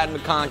 from Ladd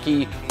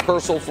McConkey,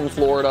 Purcell from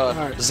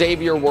Florida,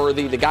 Xavier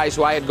Worthy, the guys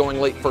who I had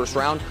going late first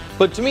round.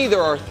 But to me,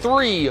 there are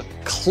 3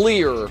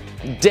 clear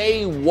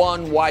day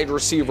 1 wide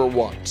receiver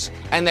 1s,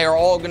 and they are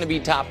all going to be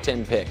top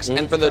 10 picks.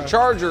 And for the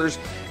Chargers,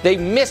 they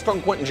missed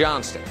on Quentin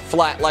Johnston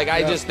flat.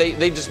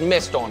 They just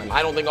missed on him.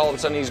 I don't think all of a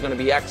sudden he's going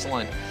to be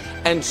excellent.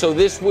 And so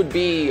this would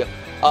be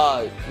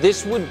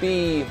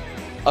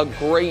a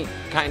great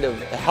kind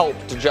of help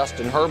to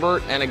Justin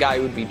Herbert, and a guy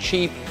who would be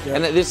cheap.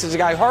 And this is a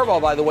guy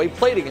Harbaugh, by the way,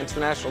 played against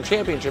the national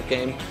championship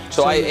game.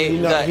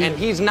 And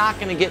he's not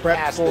going to get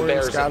past the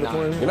Bears at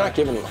 9. You're not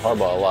giving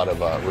Harbaugh a lot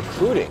of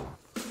recruiting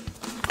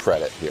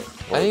credit here.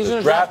 I think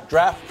he's draft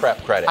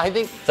prep credit. I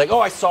think it's like,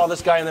 I saw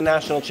this guy in the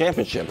national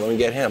championship. Let me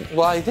get him.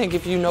 Well, I think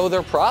if you know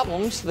their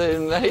problems,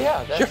 then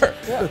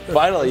sure.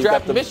 Finally,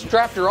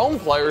 draft your own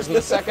players in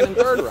the second and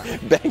third round.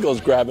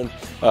 Bengals grabbing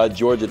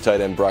Georgia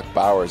tight end Brock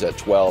Bowers at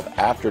 12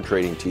 after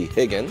trading T.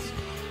 Higgins.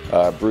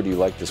 Brew, do you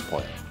like this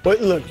plan?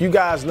 But look, you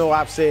guys know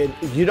I've said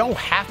you don't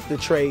have to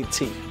trade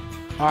T.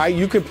 All right,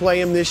 you could play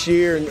him this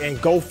year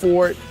and go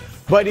for it.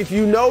 But if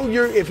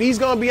if he's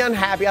going to be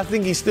unhappy, I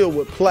think he still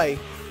would play.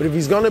 But if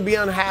he's going to be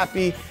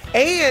unhappy,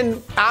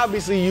 and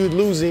obviously you'd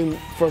lose him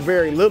for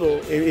very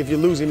little if you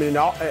lose him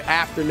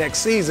after next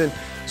season.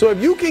 So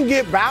if you can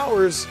get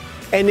Bowers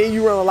and then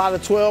you run a lot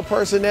of 12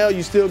 personnel,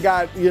 you still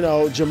got,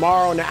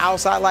 Jamar on the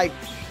outside,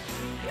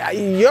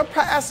 your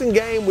passing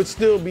game would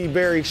still be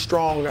very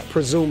strong,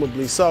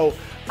 presumably. So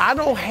I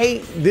don't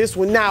hate this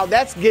one. Now,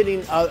 that's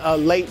getting a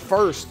late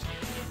first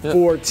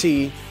for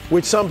T,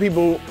 which some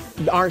people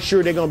aren't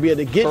sure they're going to be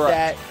able to get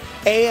that.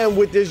 And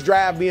with this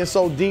draft being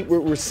so deep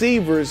with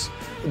receivers,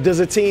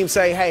 does a team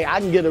say, hey, I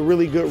can get a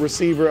really good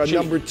receiver, a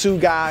number 2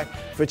 guy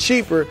for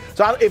cheaper?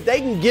 So if they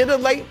can get a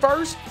late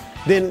first,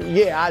 then,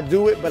 I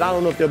do it, but I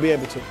don't know if they'll be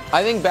able to.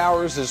 I think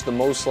Bowers is the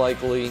most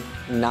likely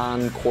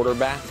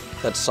non-quarterback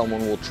that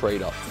someone will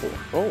trade up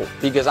for.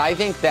 Because I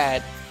think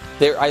that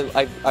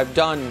I've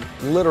done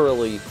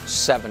literally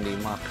 70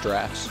 mock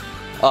drafts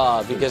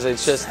because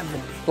it's just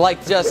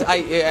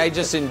I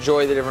just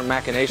enjoy the different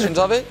machinations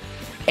of it,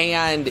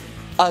 and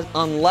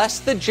unless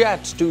the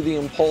Jets do the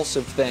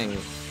impulsive thing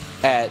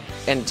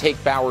and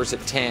take Bowers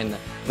at 10.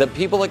 The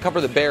people that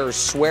cover the Bears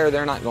swear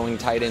they're not going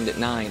tight end at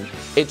 9.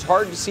 It's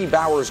hard to see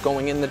Bowers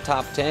going in the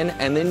top 10,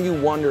 and then you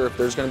wonder if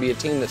there's going to be a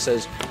team that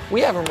says,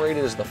 we have him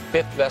rated as the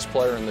 5th best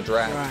player in the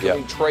draft. Right.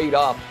 Can we trade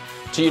up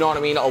to,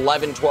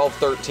 11, 12,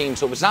 13?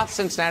 So if it's not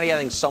Cincinnati, I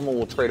think someone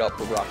will trade up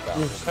for Brock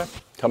Bowers. Okay.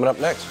 Coming up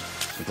next,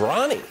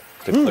 Bronny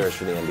declares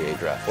for the NBA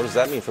draft. What does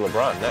that mean for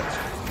LeBron next?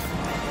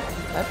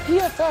 That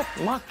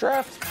PFF mock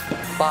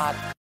draft bot.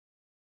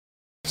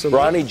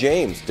 Bronny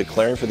James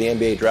declaring for the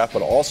NBA draft,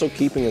 but also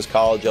keeping his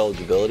college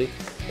eligibility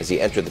as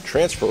he entered the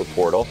transfer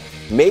portal.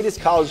 Made his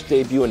college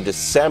debut in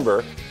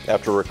December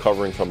after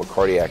recovering from a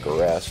cardiac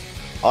arrest.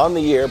 On the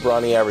year,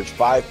 Bronny averaged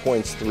 5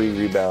 points, 3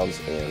 rebounds,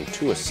 and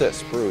 2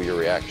 assists. Brew, your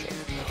reaction?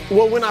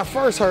 Well, when I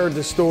first heard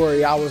the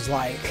story, I was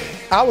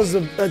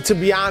to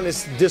be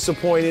honest,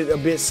 disappointed, a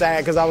bit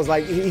sad, because I was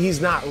like,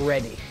 he's not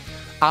ready.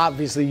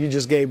 Obviously, you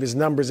just gave his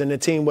numbers, and the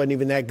team wasn't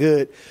even that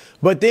good.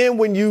 But then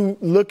when you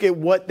look at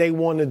what they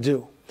want to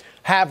do,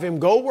 have him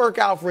go work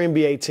out for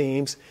NBA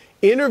teams,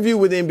 interview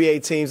with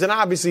NBA teams, and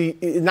obviously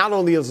not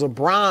only has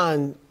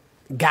LeBron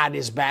got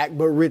his back,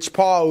 but Rich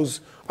Paul, who's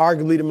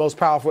arguably the most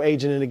powerful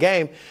agent in the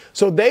game.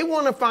 So they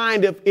want to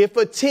find if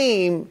a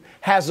team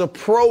has a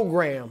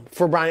program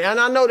for Bronny. And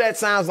I know that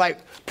sounds like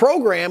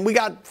program. We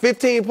got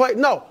 15 players.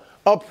 No.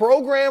 A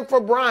program for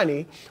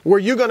Bronny where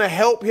you're going to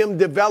help him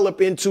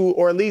develop into,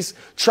 or at least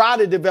try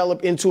to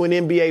develop into, an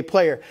NBA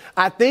player.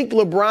 I think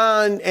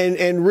LeBron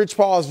and Rich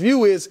Paul's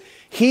view is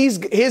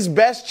his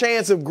best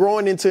chance of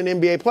growing into an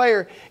NBA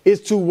player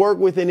is to work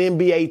with an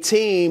NBA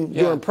team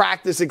during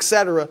practice,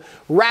 etc.,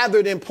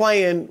 rather than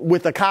playing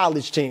with a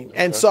college team. Okay.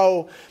 And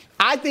so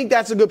I think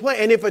that's a good plan.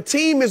 And if a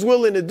team is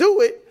willing to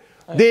do it,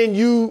 then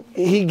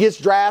he gets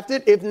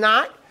drafted. If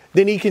not,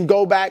 then he can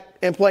go back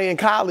and play in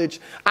college.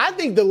 I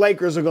think the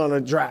Lakers are going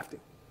to draft him.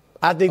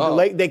 I think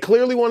they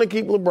clearly want to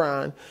keep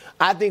LeBron.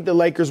 I think the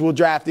Lakers will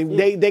draft him.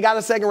 They got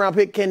a second-round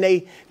pick. Can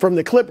they, from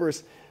the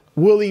Clippers,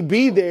 will he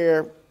be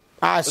there?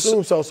 I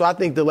assume so. So I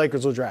think the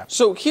Lakers will draft him.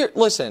 So here,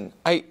 listen,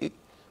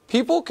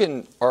 people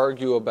can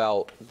argue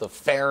about the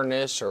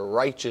fairness or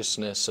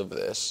righteousness of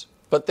this,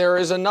 but there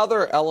is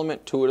another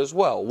element to it as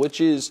well, which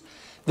is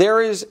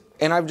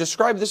and I've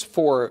described this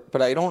before,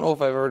 but I don't know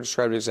if I've ever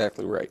described it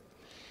exactly right.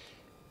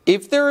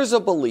 If there is a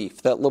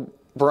belief that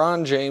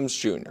LeBron James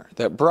Jr.,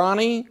 that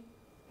Bronny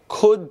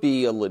could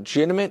be a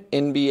legitimate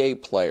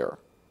NBA player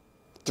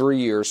 3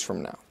 years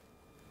from now,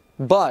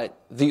 but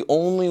the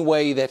only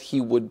way that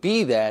he would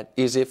be that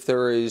is if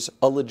there is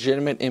a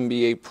legitimate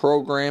NBA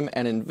program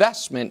and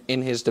investment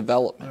in his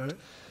development,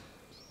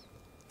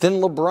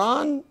 then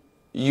LeBron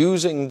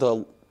using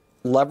the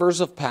levers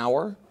of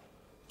power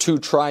to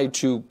try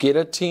to get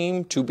a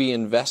team to be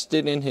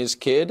invested in his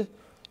kid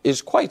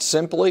is quite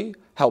simply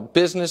how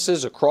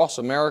businesses across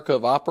America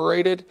have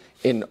operated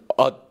in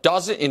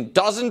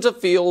dozens of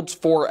fields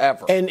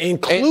forever, and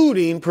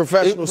including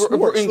professional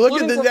sports.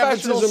 Look at the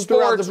nepotism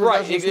throughout the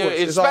professional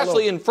sports,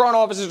 especially in front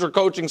offices or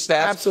coaching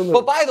staffs. Absolutely.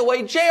 But by the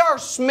way, J.R.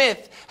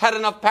 Smith had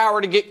enough power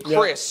to get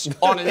Chris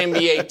on an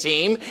NBA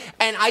team,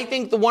 and I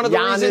think one of the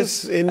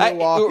reasons in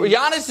Milwaukee,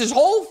 Giannis'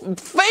 whole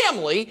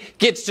family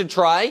gets to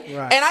try,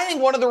 and I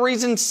think one of the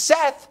reasons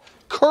Seth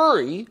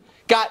Curry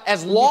got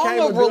as long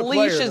of a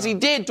leash as he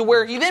did to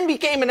where he then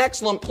became an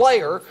excellent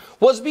player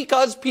was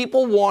because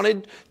people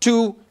wanted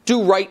to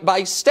do right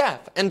by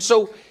Steph. And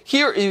so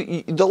here,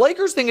 the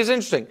Lakers thing is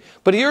interesting.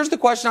 But here's the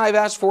question I've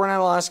asked for, and I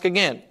will ask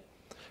again.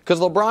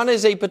 Because LeBron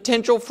is a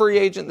potential free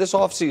agent this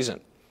offseason.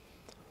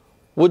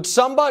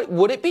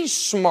 Would it be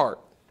smart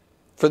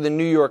for the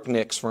New York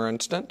Knicks, for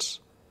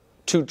instance,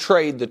 to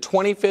trade the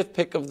 25th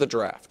pick of the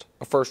draft,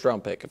 a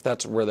first-round pick, if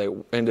that's where they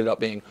ended up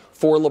being,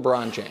 for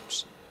LeBron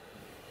James?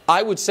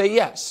 I would say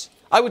yes.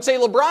 I would say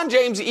LeBron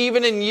James,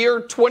 even in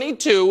year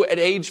 22 at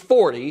age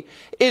 40,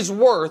 is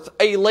worth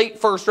a late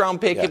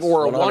first-round pick if it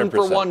were a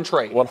 1-for-1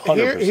 trade.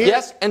 100%.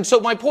 Yes, and so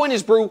my point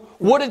is, Brew,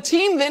 would a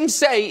team then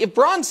say, if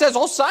Bron says,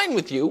 I'll sign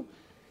with you,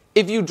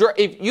 if you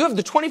have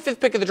the 25th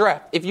pick of the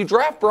draft, if you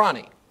draft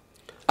Bronny,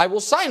 I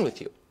will sign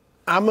with you.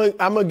 I'm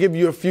gonna give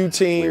you a few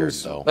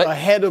teams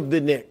ahead of the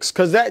Knicks,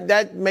 because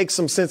that makes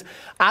some sense.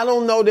 I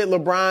don't know that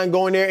LeBron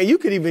going there, and you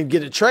could even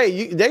get a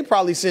trade. They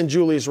probably send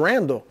Julius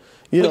Randle.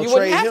 You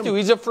wouldn't have to.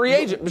 He's a free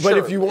agent. But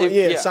if you want,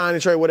 sign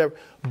and trade, whatever.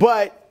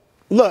 But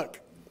look,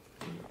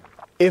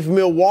 if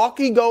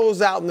Milwaukee goes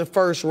out in the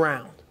first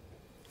round,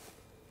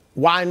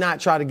 why not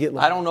try to get LeBron?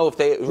 I don't know if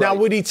they. Right. Now,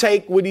 would he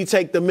take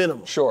the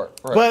minimum? Sure.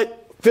 Right.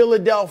 But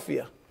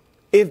Philadelphia,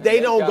 if they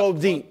don't go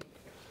deep.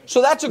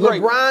 So that's a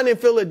great LeBron in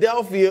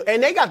Philadelphia,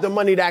 and they got the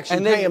money to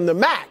actually pay him the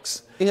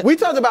max. We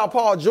talked about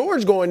Paul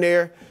George going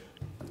there.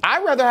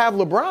 I'd rather have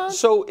LeBron.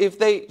 So if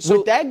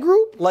with that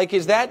group,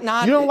 is that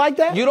not? You don't like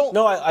that? You don't.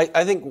 No, I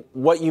think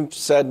what you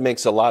said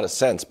makes a lot of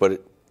sense,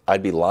 but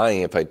I'd be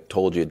lying if I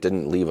told you it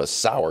didn't leave a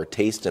sour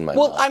taste in my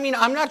mouth. Well, I mean,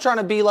 I'm not trying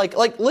to be like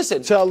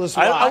listen. Tell us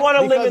why. I want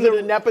to live in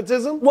the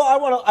nepotism?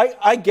 Well,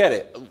 I get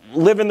it.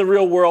 Live in the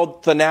real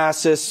world.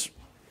 Thanasis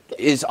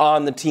is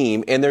on the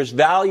team, and there's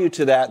value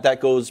to that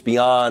goes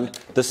beyond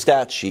the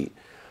stat sheet.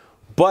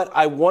 But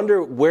I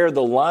wonder where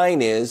the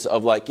line is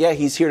of like, yeah,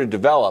 he's here to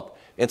develop.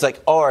 It's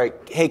like, all right,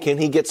 hey, can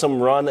he get some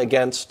run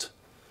against?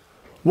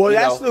 Well,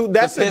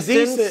 that's a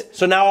decent.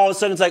 So now all of a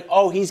sudden it's like,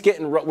 oh,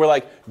 we're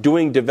like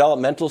doing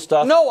developmental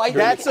stuff. No,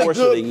 that's a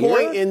good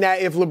point in that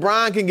if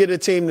LeBron can get a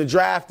team to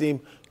draft him,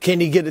 can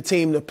he get a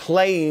team to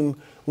play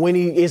him when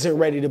he isn't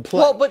ready to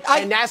play? Well,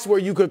 and that's where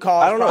you could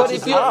call. I don't know. But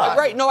if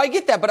right, no, I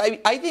get that, but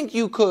I think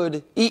you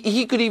could.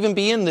 He could even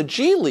be in the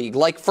G League,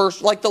 like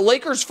the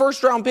Lakers'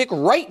 first-round pick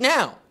right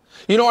now.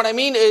 You know what I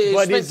mean?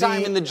 Spend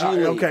time in the G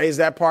League. Okay, is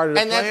that part of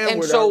the plan?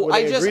 And so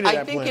I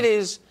think it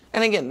is.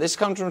 And again, this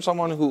comes from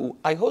someone who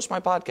I host my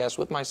podcast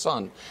with my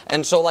son,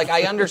 and so like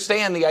I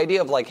understand the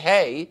idea of like,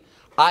 hey,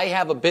 I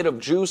have a bit of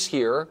juice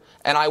here,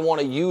 and I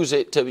want to use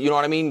it to, you know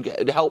what I mean,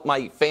 to help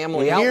my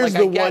family out. Here's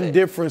the one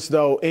difference,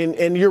 though,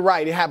 and you're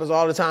right. It happens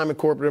all the time in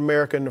corporate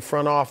America in the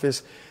front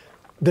office.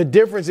 The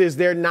difference is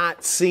they're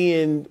not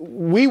seeing.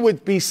 We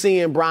would be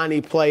seeing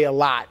Bronny play a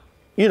lot,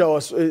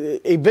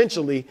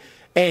 eventually.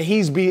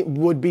 And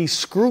would be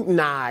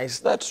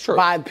scrutinized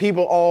by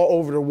people all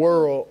over the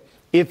world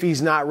if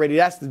he's not ready.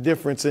 That's the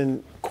difference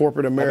in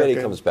corporate America. I bet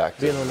he comes back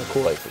to being on the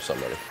court. Play for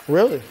somebody.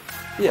 Really?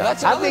 Yeah.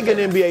 I think an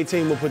NBA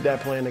team will put that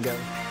plan together.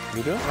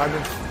 You do?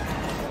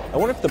 I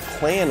wonder if the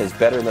plan is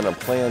better than a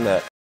plan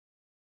that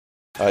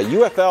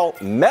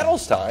UFL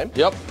medals time.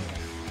 Yep.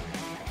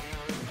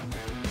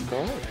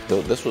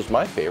 This was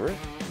my favorite,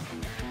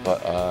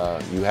 but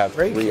you have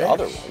three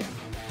other ones.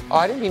 Oh,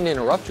 I didn't mean to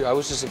interrupt you. I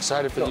was just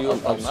excited for you.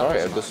 I'm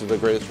sorry. This is the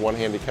greatest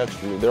one-handed catch.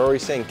 They're already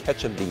saying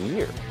catch of the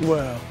year.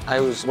 Well,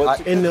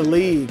 in the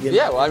league.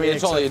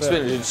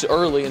 It's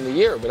early in the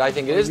year, but I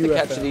think it is the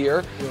catch of the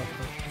year. Yeah.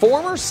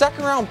 Former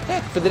second-round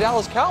pick for the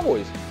Dallas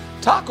Cowboys,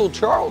 Taco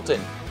Charlton,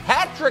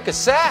 hat-trick of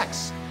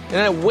sacks,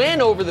 and a win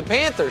over the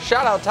Panthers.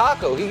 Shout out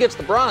Taco. He gets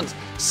the bronze.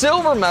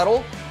 Silver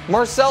medal,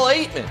 Marcel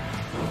Aitman.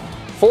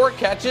 4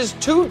 catches,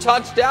 2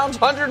 touchdowns,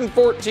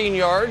 114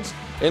 yards,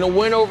 in a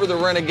win over the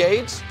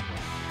Renegades.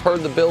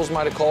 Heard the Bills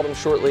might have called him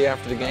shortly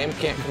after the game.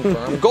 Can't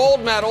confirm.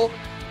 Gold medal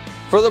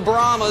for the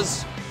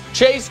Brahmas.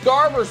 Chase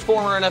Garber's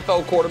former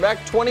NFL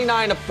quarterback,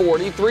 29 of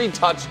 40, 3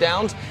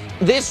 touchdowns.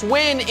 This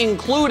win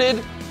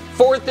included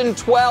 4th and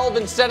 12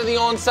 instead of the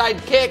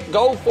onside kick.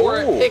 Go for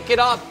it. Pick it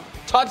up.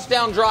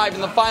 Touchdown drive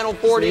in the final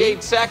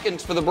 48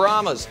 seconds for the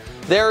Brahmas.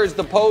 There is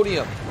the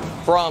podium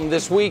from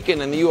this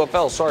weekend in the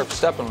UFL. Sorry for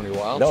stepping on you,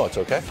 Wild. No, it's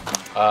okay.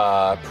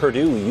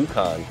 Purdue,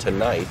 UConn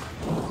tonight.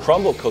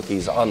 Crumble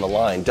cookies on the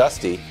line.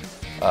 Dusty,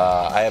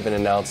 I have an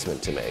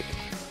announcement to make.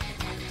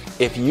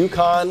 If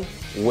UConn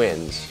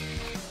wins,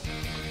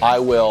 I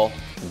will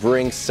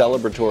bring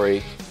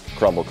celebratory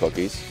crumble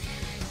cookies.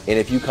 And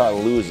if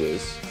UConn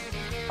loses,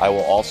 I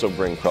will also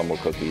bring crumble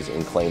cookies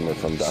and claim them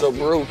from Dusty. So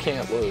Brew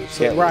can't lose.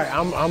 Right,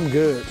 I'm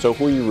good. So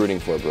who are you rooting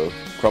for, Brew?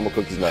 Crumble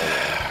cookies night.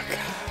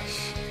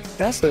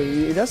 Gosh,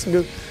 that's a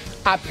good.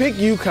 I picked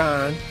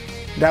UConn.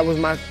 That was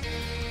my.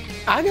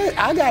 I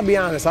gotta be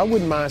honest. I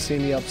wouldn't mind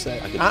seeing the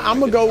upset. I'm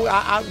gonna go.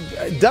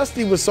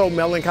 Dusty was so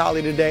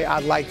melancholy today.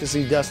 I'd like to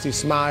see Dusty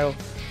smile.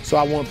 So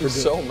I want Purdue.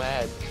 He's so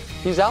mad.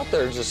 He's out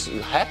there just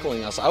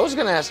heckling us. I was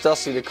going to ask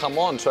Dusty to come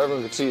on so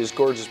everyone could see his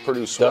gorgeous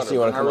Purdue sweater. Dusty, you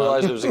want to come on? I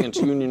realized it was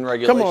against union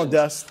regulations. Come on,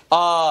 Dust.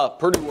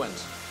 Purdue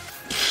wins.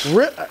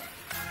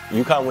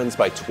 UConn wins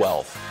by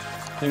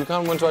 12.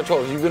 UConn wins by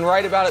 12. You've been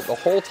right about it the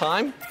whole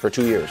time? For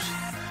 2 years.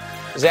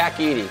 Zach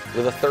Edey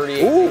with a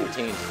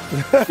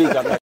 38-18. Speak up.